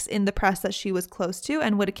contacts in the press that she was close to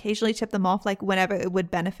and would occasionally tip them off like whenever it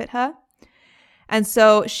would benefit her. And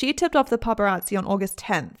so she tipped off the paparazzi on August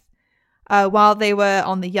 10th while they were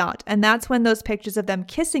on the yacht. And that's when those pictures of them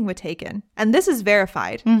kissing were taken. And this is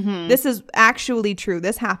verified. Mm-hmm. This is actually true.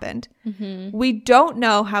 This happened. Mm-hmm. We don't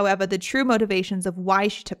know, however, the true motivations of why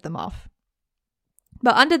she tipped them off.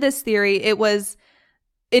 But under this theory, it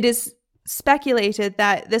is speculated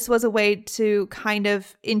that this was a way to kind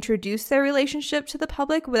of introduce their relationship to the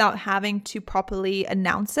public without having to properly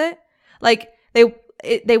announce it. Like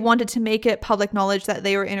they wanted to make it public knowledge that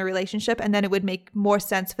they were in a relationship, and then it would make more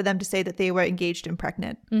sense for them to say that they were engaged and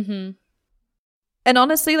pregnant. Mm-hmm. And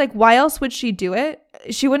honestly, like, why else would she do it?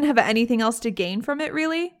 She wouldn't have anything else to gain from it,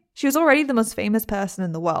 really. She was already the most famous person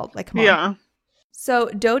in the world. Like, come on. Yeah. So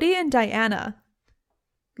Dodi and Diana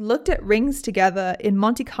looked at rings together in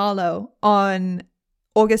Monte Carlo on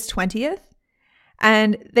August 20th,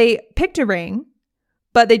 and they picked a ring,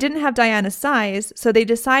 but they didn't have Diana's size, so they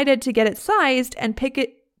decided to get it sized and pick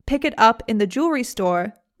it up in the jewelry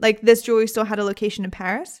store. Like, this jewelry store had a location in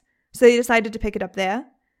Paris, so they decided to pick it up there.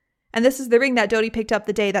 And this is the ring that Dodi picked up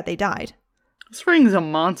the day that they died. This ring's a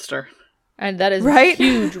monster. And that is a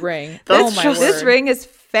huge ring. Oh my word. This ring is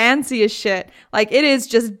fancy as shit. Like, it is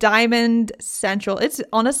just diamond central. It's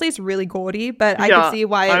really gaudy, but I can see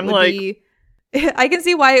why it would be I can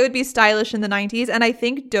see why it would be stylish in the 90s. And I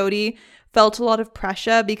think Dodi felt a lot of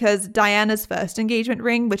pressure because Diana's first engagement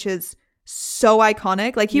ring, which is so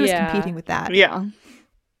iconic, like he was competing with that. Yeah.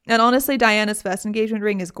 And honestly, Diana's first engagement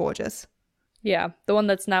ring is gorgeous. Yeah, the one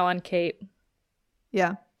that's now on Kate.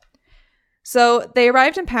 Yeah. So they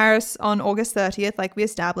arrived in Paris on August 30th, like we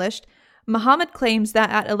established. Muhammad claims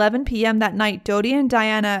that at 11 p.m. that night, Dodi and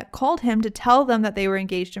Diana called him to tell them that they were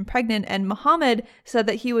engaged and pregnant. And Muhammad said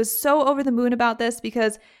that he was so over the moon about this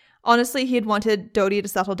because honestly, he had wanted Dodi to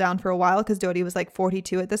settle down for a while because Dodi was like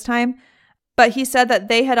 42 at this time. But he said that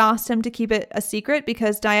they had asked him to keep it a secret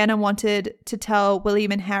because Diana wanted to tell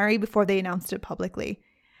William and Harry before they announced it publicly.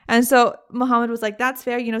 And so Muhammad was like, that's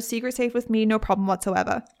fair, secret safe with me, no problem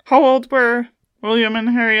whatsoever. How old were William and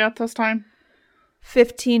Harry at this time?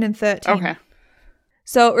 15 and 13. Okay.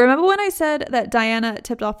 So remember when I said that Diana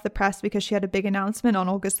tipped off the press because she had a big announcement on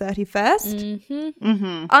August 31st? Mm-hmm.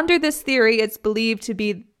 Mm-hmm. Under this theory, it's believed to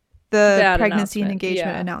be the pregnancy and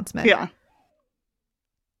engagement announcement. Yeah.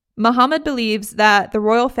 Muhammad believes that the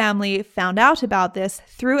royal family found out about this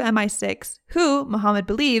through MI6, who, Muhammad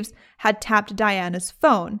believes, had tapped Diana's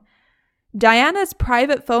phone. Diana's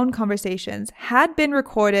private phone conversations had been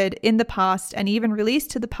recorded in the past and even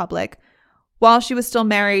released to the public while she was still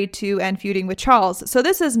married to and feuding with Charles. So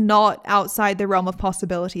this is not outside the realm of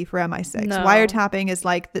possibility for MI6. No. Wiretapping is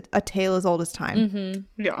like a tale as old as time.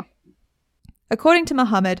 Mm-hmm. Yeah. According to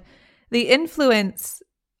Muhammad, the influence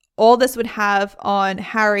all this would have on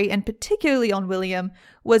Harry and particularly on William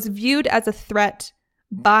was viewed as a threat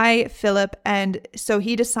by Philip, and so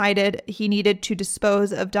he decided he needed to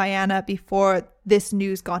dispose of Diana before this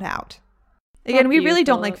news got out. Again, we really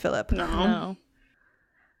don't like Philip. No.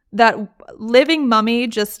 That living mummy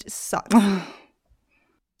just sucks.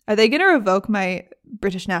 Are they going to revoke my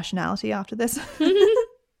British nationality after this?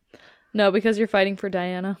 No, because you're fighting for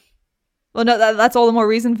Diana. Well, no, that's all the more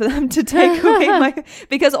reason for them to take away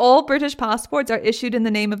because all British passports are issued in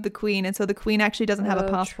the name of the Queen, and so the Queen actually doesn't have a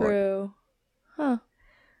passport. True. Huh.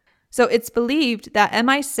 So it's believed that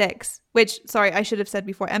MI6, which, sorry, I should have said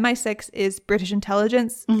before, MI6 is British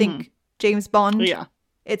intelligence. Mm-hmm. Think James Bond. Yeah.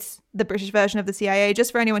 It's the British version of the CIA,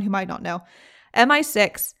 just for anyone who might not know.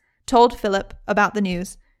 MI6 told Philip about the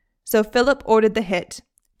news. So Philip ordered the hit.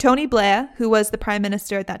 Tony Blair, who was the prime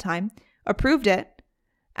minister at that time, approved it.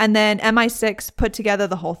 And then MI6 put together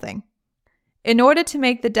the whole thing. In order to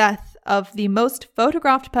make the death of the most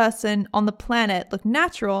photographed person on the planet look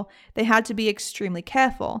natural, they had to be extremely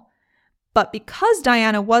careful. But because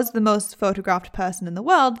Diana was the most photographed person in the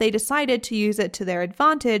world, they decided to use it to their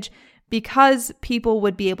advantage because people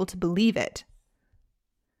would be able to believe it.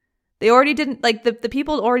 They already didn't, like, the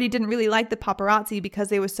people already didn't really like the paparazzi because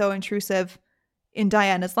they were so intrusive in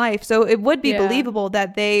Diana's life. So it would be believable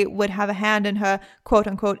that they would have a hand in her quote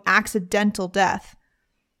unquote accidental death.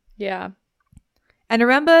 Yeah. And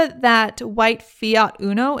remember that white Fiat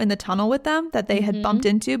Uno in the tunnel with them that they had bumped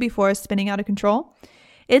into before spinning out of control?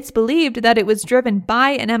 It's believed that it was driven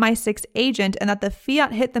by an MI6 agent and that the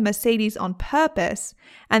Fiat hit the Mercedes on purpose.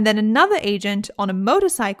 And then another agent on a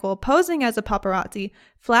motorcycle posing as a paparazzi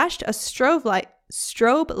flashed a strobe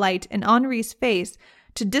light in Henri's face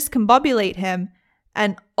to discombobulate him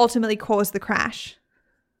and ultimately cause the crash.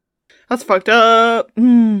 That's fucked up.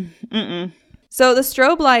 So the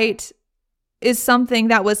strobe light is something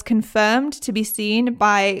that was confirmed to be seen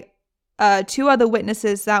by 2 other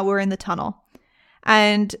witnesses that were in the tunnel.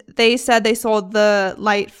 And they said they saw the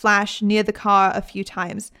light flash near the car a few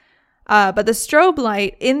times. But the strobe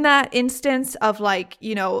light in that instance of, like,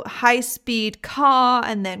 you know, high speed car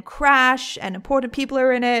and then crash and important people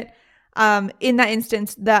are in it. In that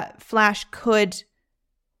instance, that flash could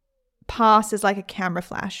pass as like a camera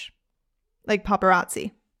flash, like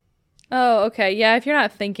paparazzi. Oh, okay. Yeah, if you're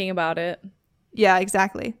not thinking about it. Yeah,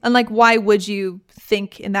 exactly. And like, why would you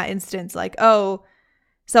think in that instance, like, oh,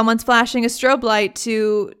 someone's flashing a strobe light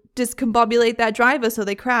to discombobulate that driver so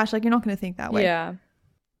they crash? Like, you're not going to think that way. Yeah.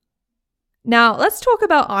 Now, let's talk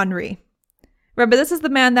about Henri. Remember, this is the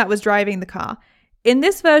man that was driving the car. In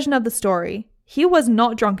this version of the story, he was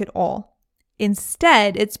not drunk at all.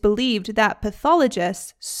 Instead, it's believed that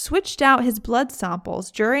pathologists switched out his blood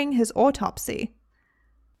samples during his autopsy.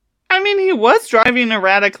 I mean, he was driving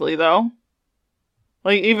erratically, though.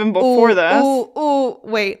 Like, even before this.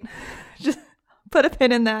 Wait. Just put a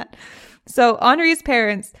pin in that. So, Henri's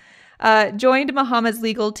parents joined Muhammad's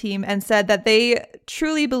legal team and said that they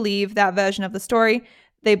truly believe that version of the story.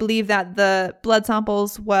 They believe that the blood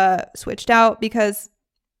samples were switched out because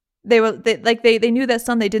they knew their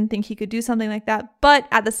son. They didn't think he could do something like that. But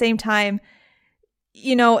at the same time,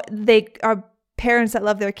 you know, they are parents that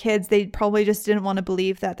love their kids. They probably just didn't want to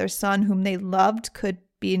believe that their son, whom they loved, could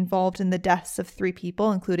be involved in the deaths of 3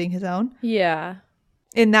 people, including his own. Yeah.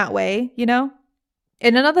 In that way, you know?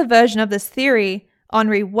 In another version of this theory,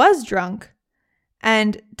 Henri was drunk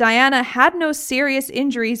and Diana had no serious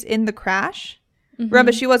injuries in the crash.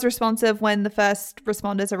 Remember, she was responsive when the first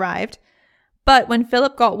responders arrived. But when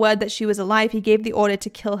Philip got word that she was alive, he gave the order to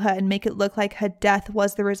kill her and make it look like her death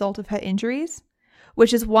was the result of her injuries,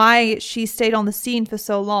 which is why she stayed on the scene for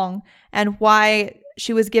so long and why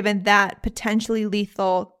she was given that potentially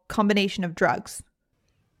lethal combination of drugs.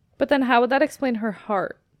 But then how would that explain her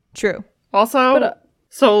heart? True. Also,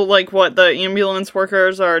 so, like, what, the ambulance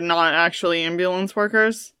workers are not actually ambulance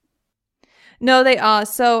workers? No, they are.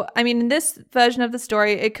 So, I mean, in this version of the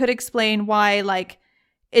story, it could explain why, like,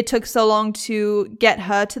 it took so long to get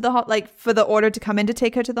her to the for the order to come in to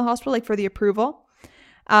take her to the hospital, like for the approval.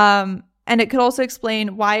 And it could also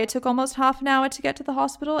explain why it took almost half an hour to get to the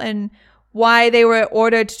hospital and why they were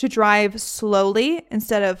ordered to drive slowly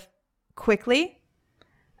instead of quickly.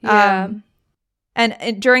 Yeah.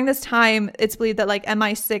 And during this time, it's believed that like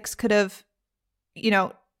MI6 could have, you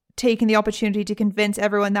know, taken the opportunity to convince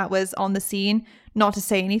everyone that was on the scene not to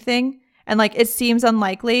say anything. And like, it seems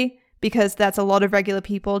unlikely because that's a lot of regular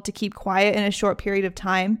people to keep quiet in a short period of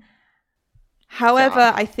time.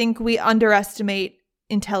 However, I think we underestimate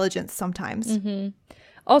intelligence sometimes.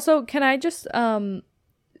 Also, can I just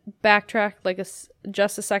backtrack like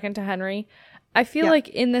just a second to Henry? I feel like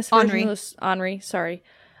in this version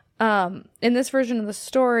in this version of the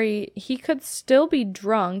story, he could still be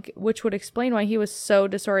drunk, which would explain why he was so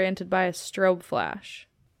disoriented by a strobe flash.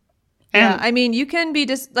 Yeah, I mean, you can be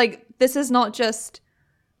just like, this is not just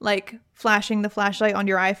like flashing the flashlight on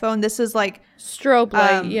your iPhone. This is like strobe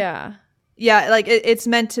light. Yeah, like it's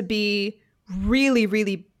meant to be really,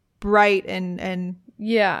 really bright and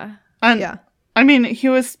yeah. I mean, he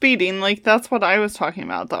was speeding. Like, that's what I was talking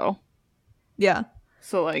about, though. Yeah.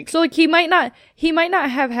 So like he might not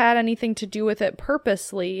have had anything to do with it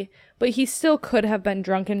purposely, but he still could have been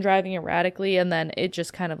drunk and driving erratically, and then it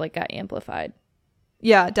just kind of like got amplified.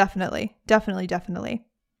 Yeah, definitely.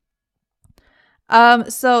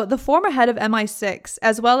 So the former head of MI6,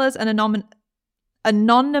 as well as an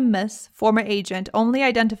anonymous former agent, only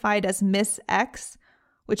identified as Miss X,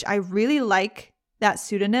 which I really like that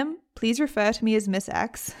pseudonym. Please refer to me as Miss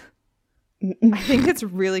X. I think it's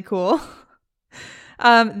really cool.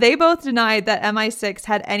 They both denied that MI6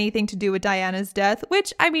 had anything to do with Diana's death,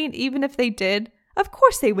 which, I mean, even if they did, of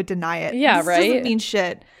course they would deny it. Yeah, this right? doesn't mean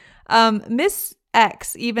shit. Miss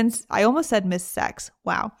X even, I almost said Miss Sex.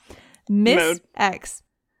 Wow. Miss X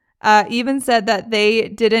even said that they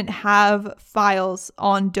didn't have files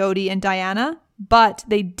on Dodi and Diana, but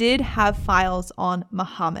they did have files on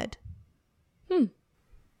Muhammad.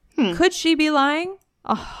 Could she be lying?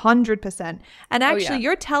 100%. And actually,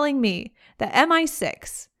 you're telling me that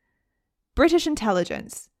MI6, British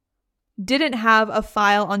intelligence, didn't have a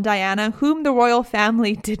file on Diana, whom the royal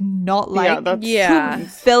family did not like. Whom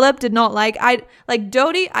Philip did not like.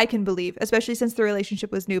 Dodi, I can believe, especially since the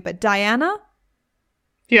relationship was new. But Diana?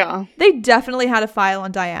 Yeah. They definitely had a file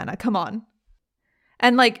on Diana. Come on.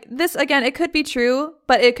 And like this, again, it could be true,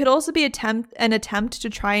 but it could also be an attempt to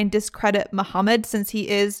try and discredit Muhammad, since he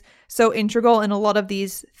is so integral in a lot of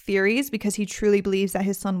these theories because he truly believes that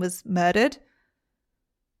his son was murdered.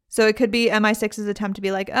 So it could be MI6's attempt to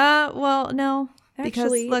be like, well, no.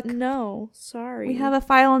 Actually, because, look, no, sorry. we have a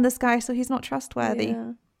file on this guy, so he's not trustworthy.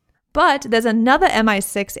 Yeah. But there's another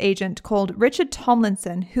MI6 agent called Richard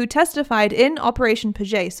Tomlinson who testified in Operation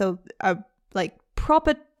Paget. So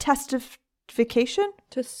proper testification?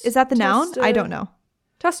 Is that the noun? I don't know.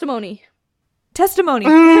 Testimony.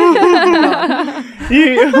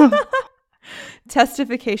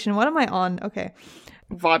 Testification. What am I on? Okay.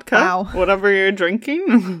 Vodka? Wow. Whatever you're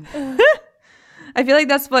drinking? I feel like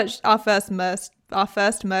that's what our first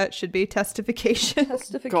merch should be. Testification.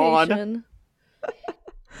 Testification.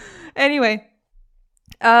 Anyway,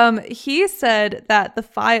 he said that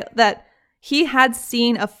that he had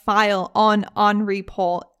seen a file on Henri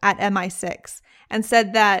Paul at MI6 and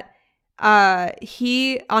said that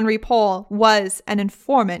Henri Paul was an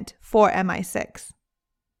informant for MI6.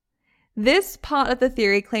 This part of the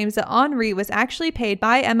theory claims that Henri was actually paid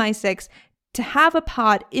by MI6 to have a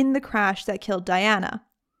part in the crash that killed Diana.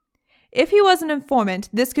 If he was an informant,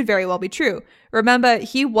 this could very well be true. Remember,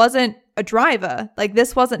 he wasn't a driver. Like,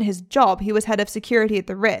 this wasn't his job. He was head of security at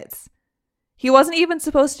the Ritz. He wasn't even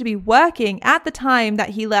supposed to be working at the time that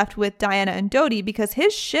he left with Diana and Dodi because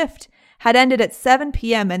his shift had ended at 7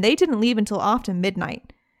 p.m. and they didn't leave until after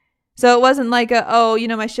midnight. So it wasn't like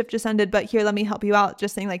my shift just ended, but here, let me help you out.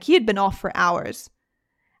 Just saying, like, he had been off for hours.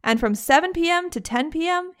 And from 7 p.m. to 10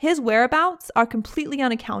 p.m., his whereabouts are completely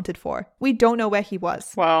unaccounted for. We don't know where he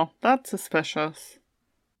was. Wow, that's suspicious.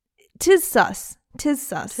 Tis sus. Tis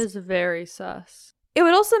very sus. It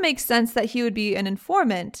would also make sense that he would be an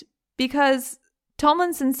informant because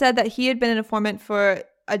Tomlinson said that he had been an informant for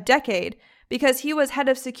a decade because he was head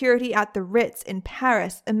of security at the Ritz in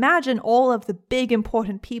Paris. Imagine all of the big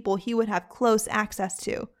important people he would have close access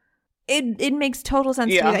to. It makes total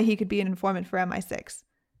sense to me that he could be an informant for MI6.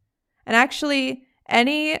 And actually,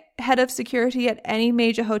 any head of security at any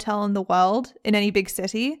major hotel in the world, in any big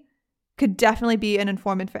city, could definitely be an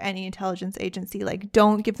informant for any intelligence agency. Like,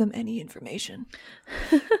 don't give them any information.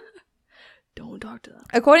 Don't talk to them.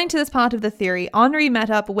 According to this part of the theory, Henri met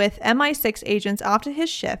up with MI6 agents after his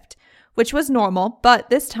shift, which was normal, but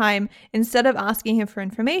this time, instead of asking him for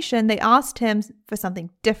information, they asked him for something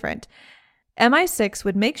different. MI6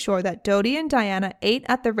 would make sure that Dodi and Diana ate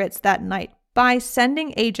at the Ritz that night by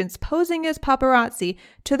sending agents posing as paparazzi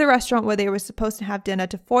to the restaurant where they were supposed to have dinner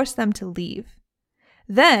to force them to leave.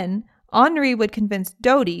 Then, Henri would convince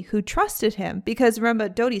Dodi, who trusted him, because remember,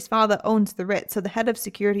 Dodi's father owns the Ritz, so the head of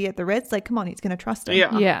security at the Ritz, like, come on, he's going to trust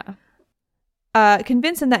him. Yeah.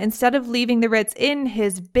 Convince him that instead of leaving the Ritz in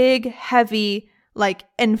his big, heavy,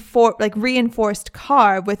 reinforced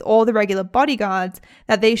car with all the regular bodyguards,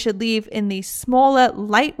 that they should leave in the smaller,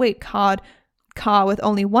 lightweight car with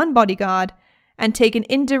only one bodyguard and take an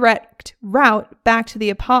indirect route back to the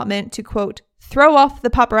apartment to, quote, throw off the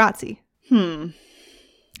paparazzi.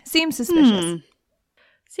 Seems suspicious.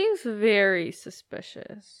 Seems very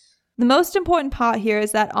suspicious. The most important part here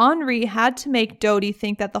is that Henri had to make Dodi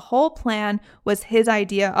think that the whole plan was his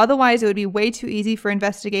idea. Otherwise, it would be way too easy for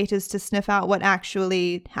investigators to sniff out what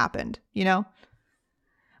actually happened, you know?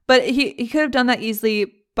 But he could have done that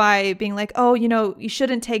easily by being like, oh, you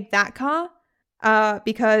shouldn't take that car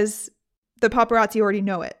because the paparazzi already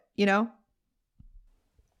know it, you know?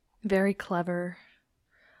 Very clever.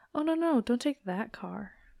 Oh, no, don't take that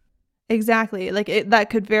car. Exactly. Like, that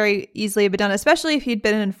could very easily have been done, especially if he'd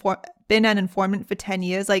been an informant for 10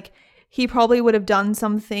 years. Like, he probably would have done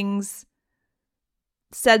some things,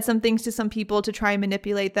 said some things to some people to try and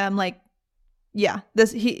manipulate them. Like, yeah,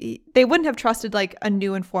 they wouldn't have trusted, like, a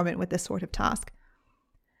new informant with this sort of task.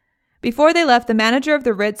 Before they left, the manager of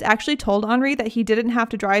the Ritz actually told Henri that he didn't have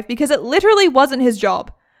to drive because it literally wasn't his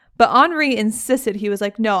job. But Henri insisted. He was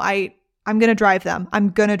like, no, I I'm going to drive them. I'm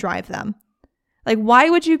going to drive them. Like, why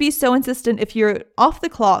would you be so insistent if you're off the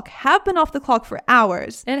clock, have been off the clock for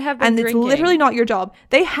hours, and have been drinking? It's literally not your job?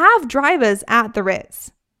 They have drivers at the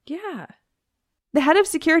Ritz. Yeah. The head of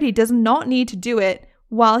security does not need to do it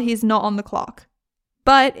while he's not on the clock.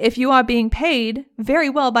 But if you are being paid very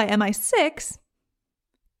well by MI6,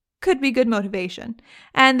 could be good motivation.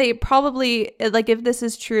 And they probably, like, if this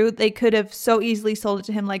is true, they could have so easily sold it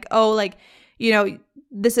to him like, oh, like, you know,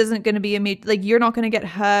 this isn't going to be like, you're not going to get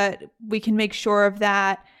hurt. We can make sure of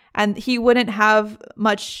that. And he wouldn't have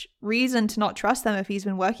much reason to not trust them if he's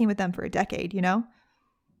been working with them for a decade, you know?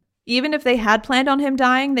 Even if they had planned on him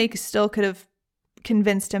dying, they still could have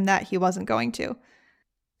convinced him that he wasn't going to.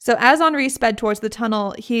 So as Henri sped towards the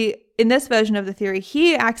tunnel, in this version of the theory,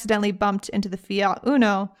 he accidentally bumped into the Fiat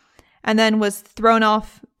Uno and then was thrown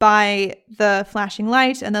off by the flashing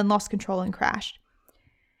light and then lost control and crashed.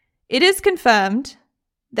 It is confirmed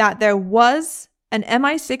that there was an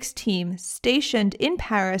MI6 team stationed in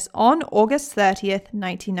Paris on August 30th,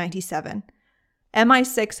 1997.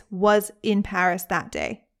 MI6 was in Paris that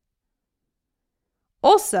day.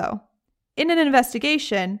 Also, in an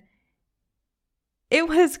investigation, it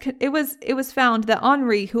was found that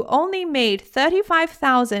Henri, who only made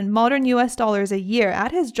 35,000 modern US dollars a year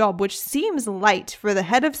at his job, which seems light for the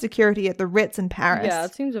head of security at the Ritz in Paris. Yeah,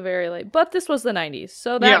 it seems very light. But this was the 90s,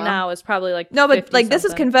 so that now is probably like no, but like this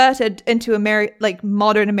is converted into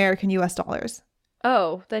modern American US dollars.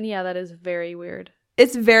 Oh, then yeah, that is very weird.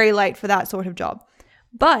 It's very light for that sort of job.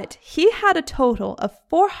 But he had a total of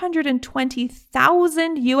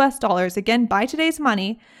 420,000 US dollars, again by today's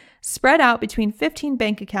money, spread out between 15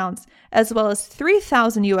 bank accounts, as well as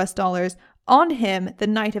 3,000 US dollars on him the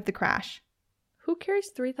night of the crash. Who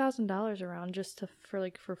carries $3,000 around just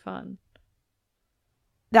for fun?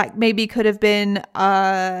 That maybe could have been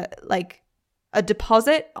like a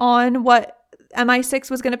deposit on what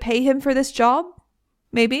MI6 was going to pay him for this job.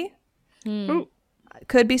 Maybe.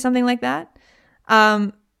 Could be something like that.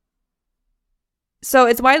 So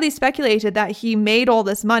it's widely speculated that he made all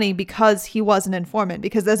this money because he was an informant,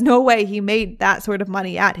 because there's no way he made that sort of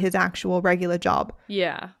money at his actual regular job.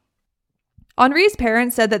 Yeah. Henri's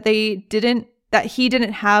parents said that he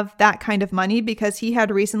didn't have that kind of money because he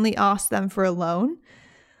had recently asked them for a loan.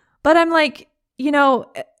 But I'm like, you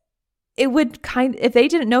know, if they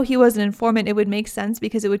didn't know he was an informant, it would make sense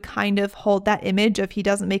because it would kind of hold that image of he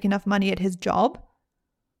doesn't make enough money at his job.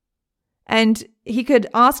 And he could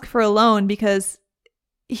ask for a loan because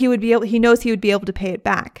he knows he would be able to pay it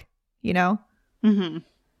back, you know? Mm-hmm.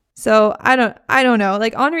 So I don't know.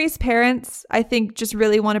 Like, Henri's parents, I think, just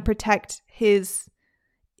really want to protect his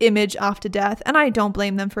image after death. And I don't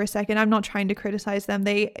blame them for a second. I'm not trying to criticize them.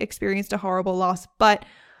 They experienced a horrible loss, but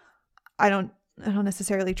I don't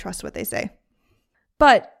necessarily trust what they say.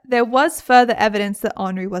 But there was further evidence that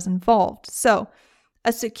Henri was involved. So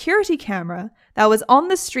a security camera that was on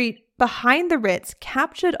the street behind the Ritz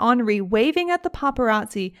captured Henri waving at the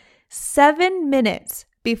paparazzi 7 minutes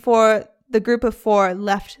before the group of 4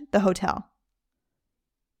 left the hotel.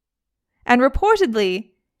 And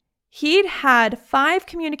reportedly, he'd had 5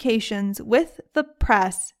 communications with the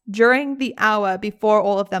press during the hour before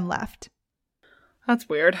all of them left. That's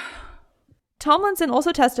weird. Tomlinson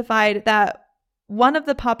also testified that one of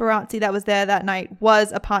the paparazzi that was there that night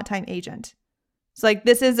was a part-time agent. So, like,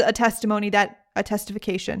 this is a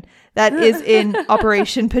testification that is in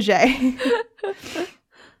Operation Paget.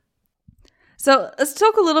 So let's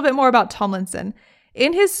talk a little bit more about Tomlinson.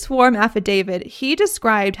 In his sworn affidavit, he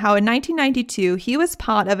described how in 1992, he was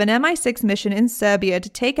part of an MI6 mission in Serbia to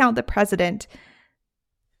take out the president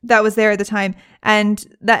that was there at the time. And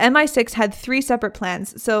that MI6 had 3 separate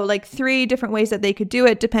plans. So like 3 different ways that they could do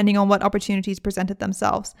it, depending on what opportunities presented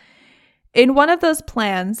themselves. In one of those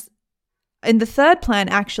plans, in the third plan,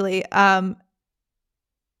 actually,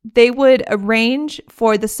 they would arrange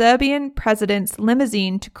for the Serbian president's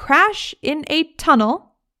limousine to crash in a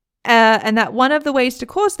tunnel, and that one of the ways to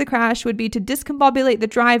cause the crash would be to discombobulate the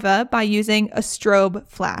driver by using a strobe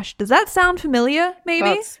flash. Does that sound familiar,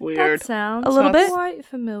 maybe? That's weird. That sounds a little bit quite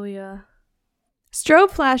familiar. Strobe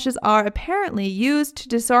flashes are apparently used to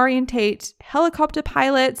disorientate helicopter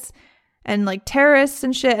pilots and like terrorists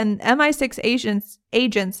and shit, and MI6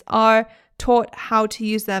 agents are taught how to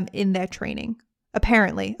use them in their training.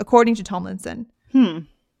 Apparently, according to Tomlinson.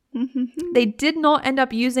 They did not end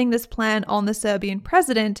up using this plan on the Serbian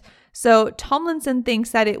president, so Tomlinson thinks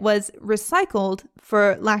that it was recycled,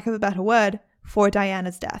 for lack of a better word, for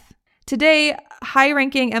Diana's death. Today,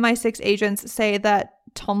 high-ranking MI6 agents say that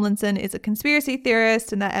Tomlinson is a conspiracy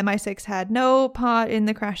theorist and that MI6 had no part in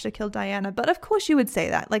the crash that killed Diana, but of course you would say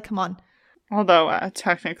that. Like, come on. Although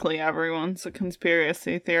technically everyone's a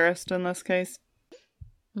conspiracy theorist in this case.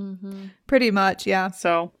 Mm-hmm. Pretty much, yeah.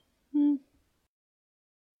 So I'm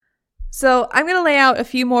going to lay out a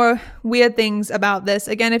few more weird things about this.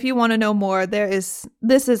 Again, if you want to know more, this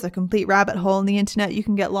is a complete rabbit hole on the internet. You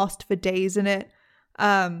can get lost for days in it.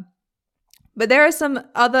 But there are some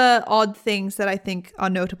other odd things that I think are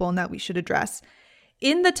notable and that we should address.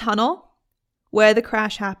 In the tunnel where the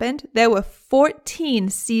crash happened, there were 14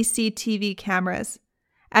 CCTV cameras,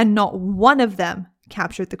 and not one of them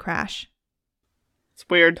captured the crash. it's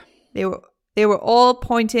weird. They were all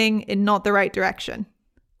pointing in not the right direction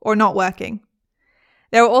or not working.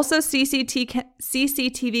 There were also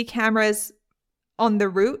CCTV cameras on the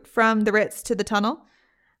route from the Ritz to the tunnel.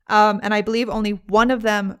 And I believe only one of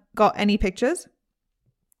them got any pictures.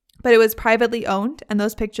 But it was privately owned, and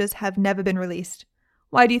those pictures have never been released.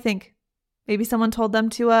 Why do you think? Maybe someone told them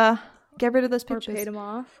to get rid of those pictures. Or paid them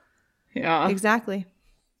off. Yeah. Exactly.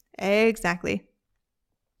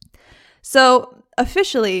 So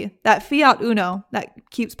officially, that Fiat Uno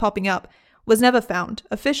that keeps popping up was never found.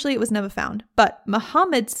 Officially, it was never found. But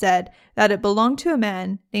Muhammad said that it belonged to a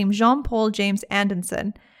man named Jean-Paul James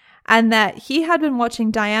Anderson, and that he had been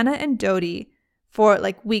watching Diana and Dodie for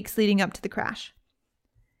like weeks leading up to the crash.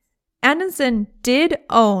 Anderson did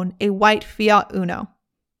own a white Fiat Uno,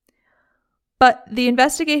 but the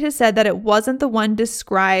investigators said that it wasn't the one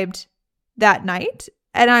described that night.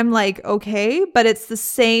 And I'm like, okay, but it's the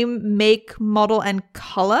same make, model, and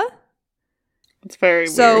color. It's very weird.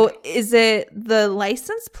 So is it the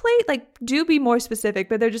license plate? Like, do be more specific.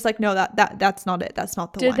 But they're just like, no, that's not it. That's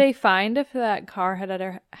not the one. Did they find if that car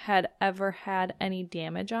had ever had any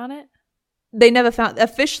damage on it? They never found.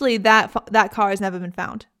 Officially, that car has never been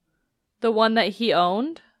found. The one that he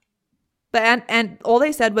owned? But and all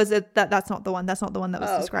they said was that's not the one. That's not the one that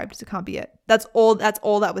was described. So it can't be it. That's all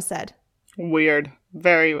that was said. Weird.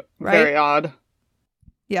 Very, very odd.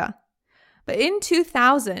 Yeah. But in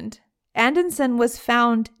 2000, Anderson was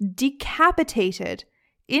found decapitated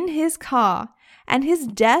in his car, and his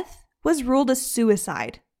death was ruled a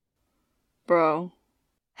suicide. Bro.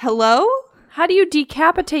 Hello? How do you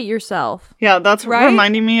decapitate yourself? Yeah, that's right?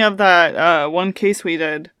 reminding me of that one case we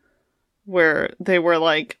did where they were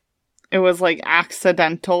like, it was like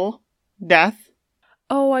accidental death.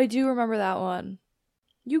 Oh, I do remember that one.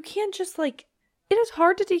 You can't just like, it is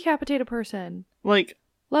hard to decapitate a person. Like,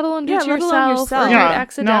 let alone do Yeah, it to let alone yourself yourself. or do Yeah, it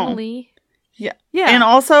accidentally. yeah. Yeah. And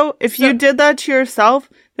also, if you did that to yourself,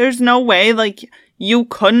 there's no way, like, you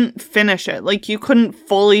couldn't finish it. Like, you couldn't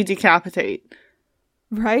fully decapitate.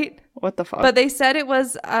 Right? What the fuck? But they said it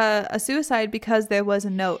was a suicide because there was a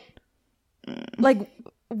note. Like,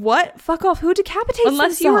 what? Fuck off. Who decapitates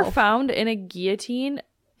Unless themselves? you were found in a guillotine,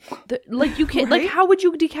 like you can't. Right? Like, how would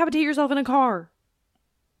you decapitate yourself in a car?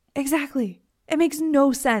 Exactly. It makes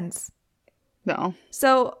no sense. No.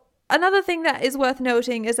 So another thing that is worth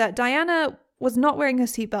noting is that Diana was not wearing her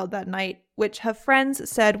seatbelt that night, which her friends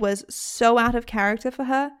said was so out of character for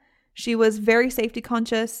her. She was very safety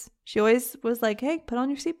conscious. She always was like, hey, put on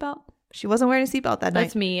your seatbelt. She wasn't wearing a seatbelt that night.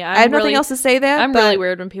 That's me. I have nothing else to say there. I'm but really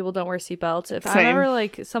weird when people don't wear seatbelts. If I'm Same. ever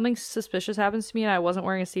like something suspicious happens to me and I wasn't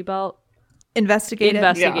wearing a seatbelt, Investigate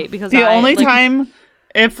it. Yeah. because the only like, time,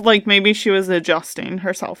 if, like, maybe she was adjusting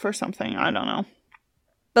herself or something. I don't know.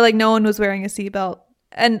 But like no one was wearing a seatbelt.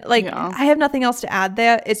 And like Yeah. I have nothing else to add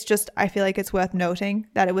there. It's just I feel like it's worth noting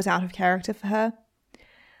that it was out of character for her.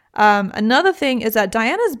 Another thing is that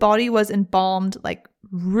Diana's body was embalmed like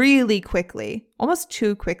really quickly, almost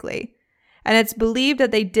too quickly. And it's believed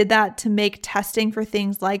that they did that to make testing for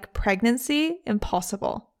things like pregnancy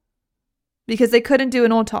impossible. Because they couldn't do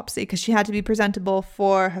an autopsy because she had to be presentable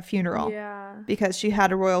for her funeral. Yeah. Because she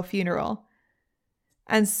had a royal funeral.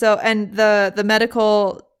 And so, and the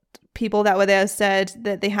medical people that were there said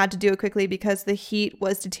that they had to do it quickly because the heat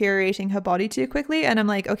was deteriorating her body too quickly. And I'm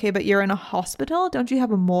like, okay, but you're in a hospital? Don't you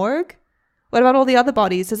have a morgue? What about all the other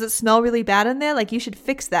bodies? Does it smell really bad in there? Like, you should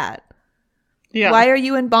fix that. Yeah. Why are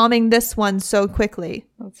you embalming this one so quickly?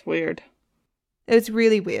 That's weird. It's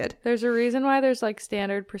really weird. There's a reason why there's like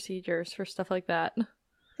standard procedures for stuff like that.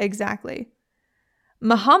 Exactly.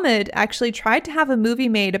 Muhammad actually tried to have a movie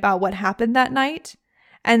made about what happened that night,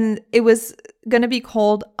 and it was going to be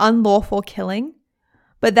called Unlawful Killing,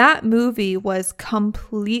 but that movie was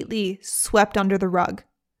completely swept under the rug.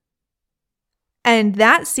 And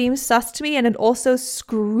that seems sus to me, and it also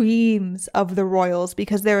screams of the royals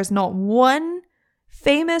because there is not one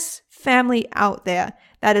famous family out there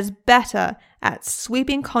that is better at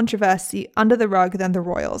sweeping controversy under the rug than the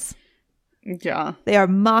royals. Yeah. They are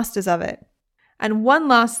masters of it. And one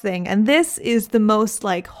last thing, and this is the most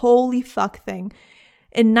like holy fuck thing,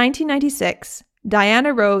 In 1996,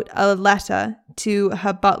 Diana wrote a letter to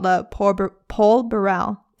her butler, Paul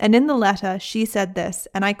Burrell, and in the letter, she said this,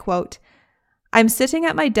 and I quote, "I'm sitting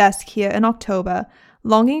at my desk here in October,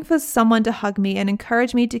 longing for someone to hug me and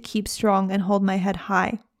encourage me to keep strong and hold my head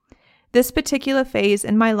high. This particular phase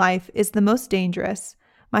in my life is the most dangerous.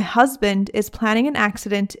 My husband is planning an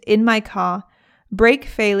accident in my car, brake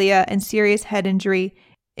failure and serious head injury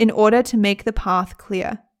in order to make the path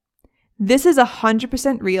clear." This is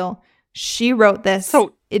 100% real. She wrote this.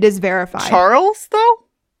 So it is verified. Charles, though,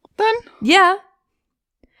 then? Yeah.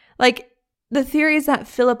 Like, the theory is that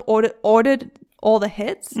Philip ordered all the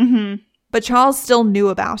hits, but Charles still knew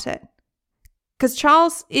about it. Because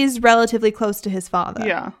Charles is relatively close to his father.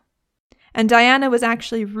 Yeah. And Diana was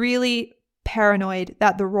actually really paranoid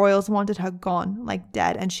that the royals wanted her gone, like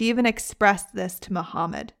dead. And she even expressed this to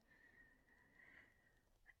Muhammad.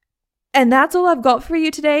 And that's all I've got for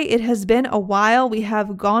you today. It has been a while. We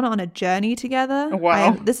have gone on a journey together.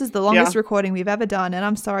 Wow. This is the longest recording we've ever done. And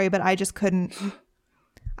I'm sorry, but I just couldn't.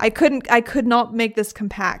 I could not make this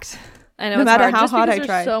compact. I know, no matter hard. how Just hard I there's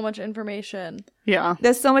tried. So much information. Yeah.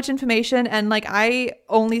 There's so much information. And like, I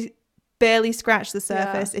only barely scratched the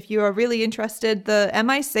surface. If you are really interested, the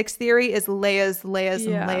MI6 theory is layers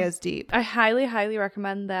and layers deep. I highly, highly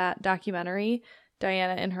recommend that documentary,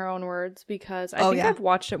 Diana in Her Own Words, because I think I've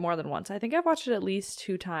watched it more than once. I think I've watched it at least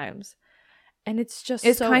 2 times. And it's just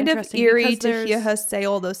so kind of eerie to hear her say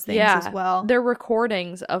all those things as well. They're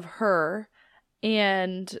recordings of her,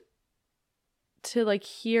 and to like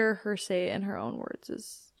hear her say it in her own words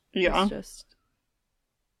is just,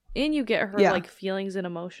 and you get her like feelings and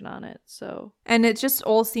emotion on it. So, and it just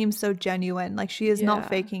all seems so genuine. Like, she is not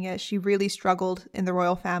faking it. She really struggled in the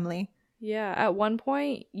royal family. Yeah. At one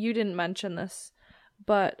point, you didn't mention this,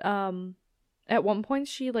 but at one point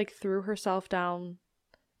she like threw herself down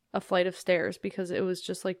a flight of stairs because it was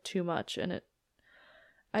just like too much, and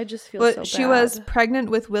I just feel so bad. She was pregnant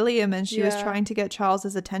with William, and she was trying to get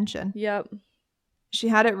Charles's attention. Yep. She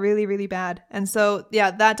had it really, really bad. And so,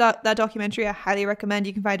 yeah, that documentary I highly recommend.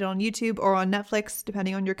 You can find it on YouTube or on Netflix,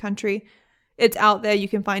 depending on your country. It's out there. You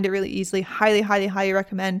can find it really easily. Highly, highly, highly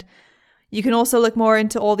recommend. You can also look more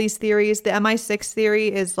into all these theories. The MI6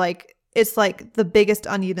 theory is like, it's like the biggest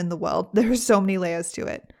onion in the world. There are so many layers to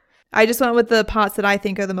it. I just went with the parts that I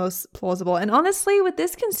think are the most plausible. And honestly, with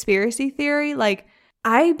this conspiracy theory, like,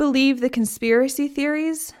 I believe the conspiracy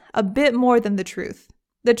theories a bit more than the truth.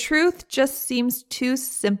 The truth just seems too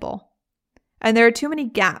simple. And there are too many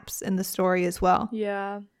gaps in the story as well.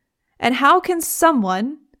 Yeah. And how can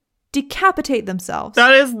someone decapitate themselves?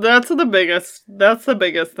 That's the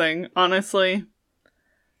biggest thing, honestly.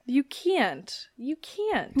 You can't. You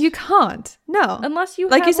can't. No. Unless you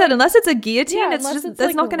like have, you said, unless it's a guillotine, that's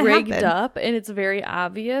like not going to happen. Rigged up and it's very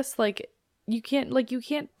obvious. Like, you can't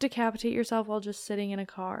decapitate yourself while just sitting in a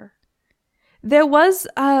car. There was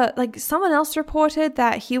like someone else reported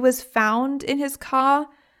that he was found in his car,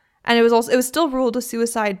 and it was still ruled a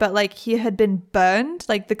suicide, but like he had been burned,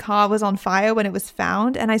 like the car was on fire when it was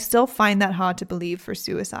found, and I still find that hard to believe for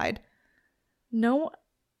suicide. No,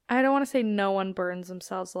 I don't want to say no one burns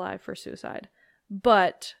themselves alive for suicide,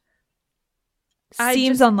 but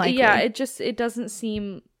seems unlikely. Yeah, it doesn't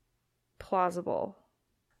seem plausible.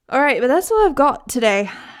 All right, but that's all I've got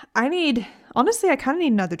today. Honestly, I kind of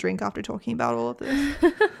need another drink after talking about all of this.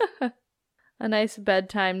 A nice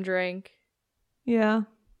bedtime drink. Yeah.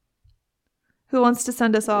 Who wants to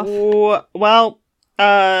send us off? Well,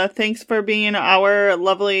 thanks for being our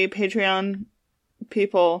lovely Patreon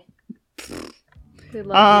people. We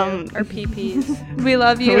love you. Our PPs. We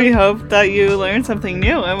love you. We hope that you learned something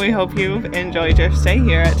new, and we hope you've enjoyed your stay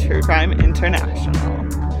here at True Crime International.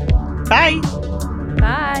 Bye.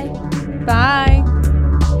 Bye. Bye.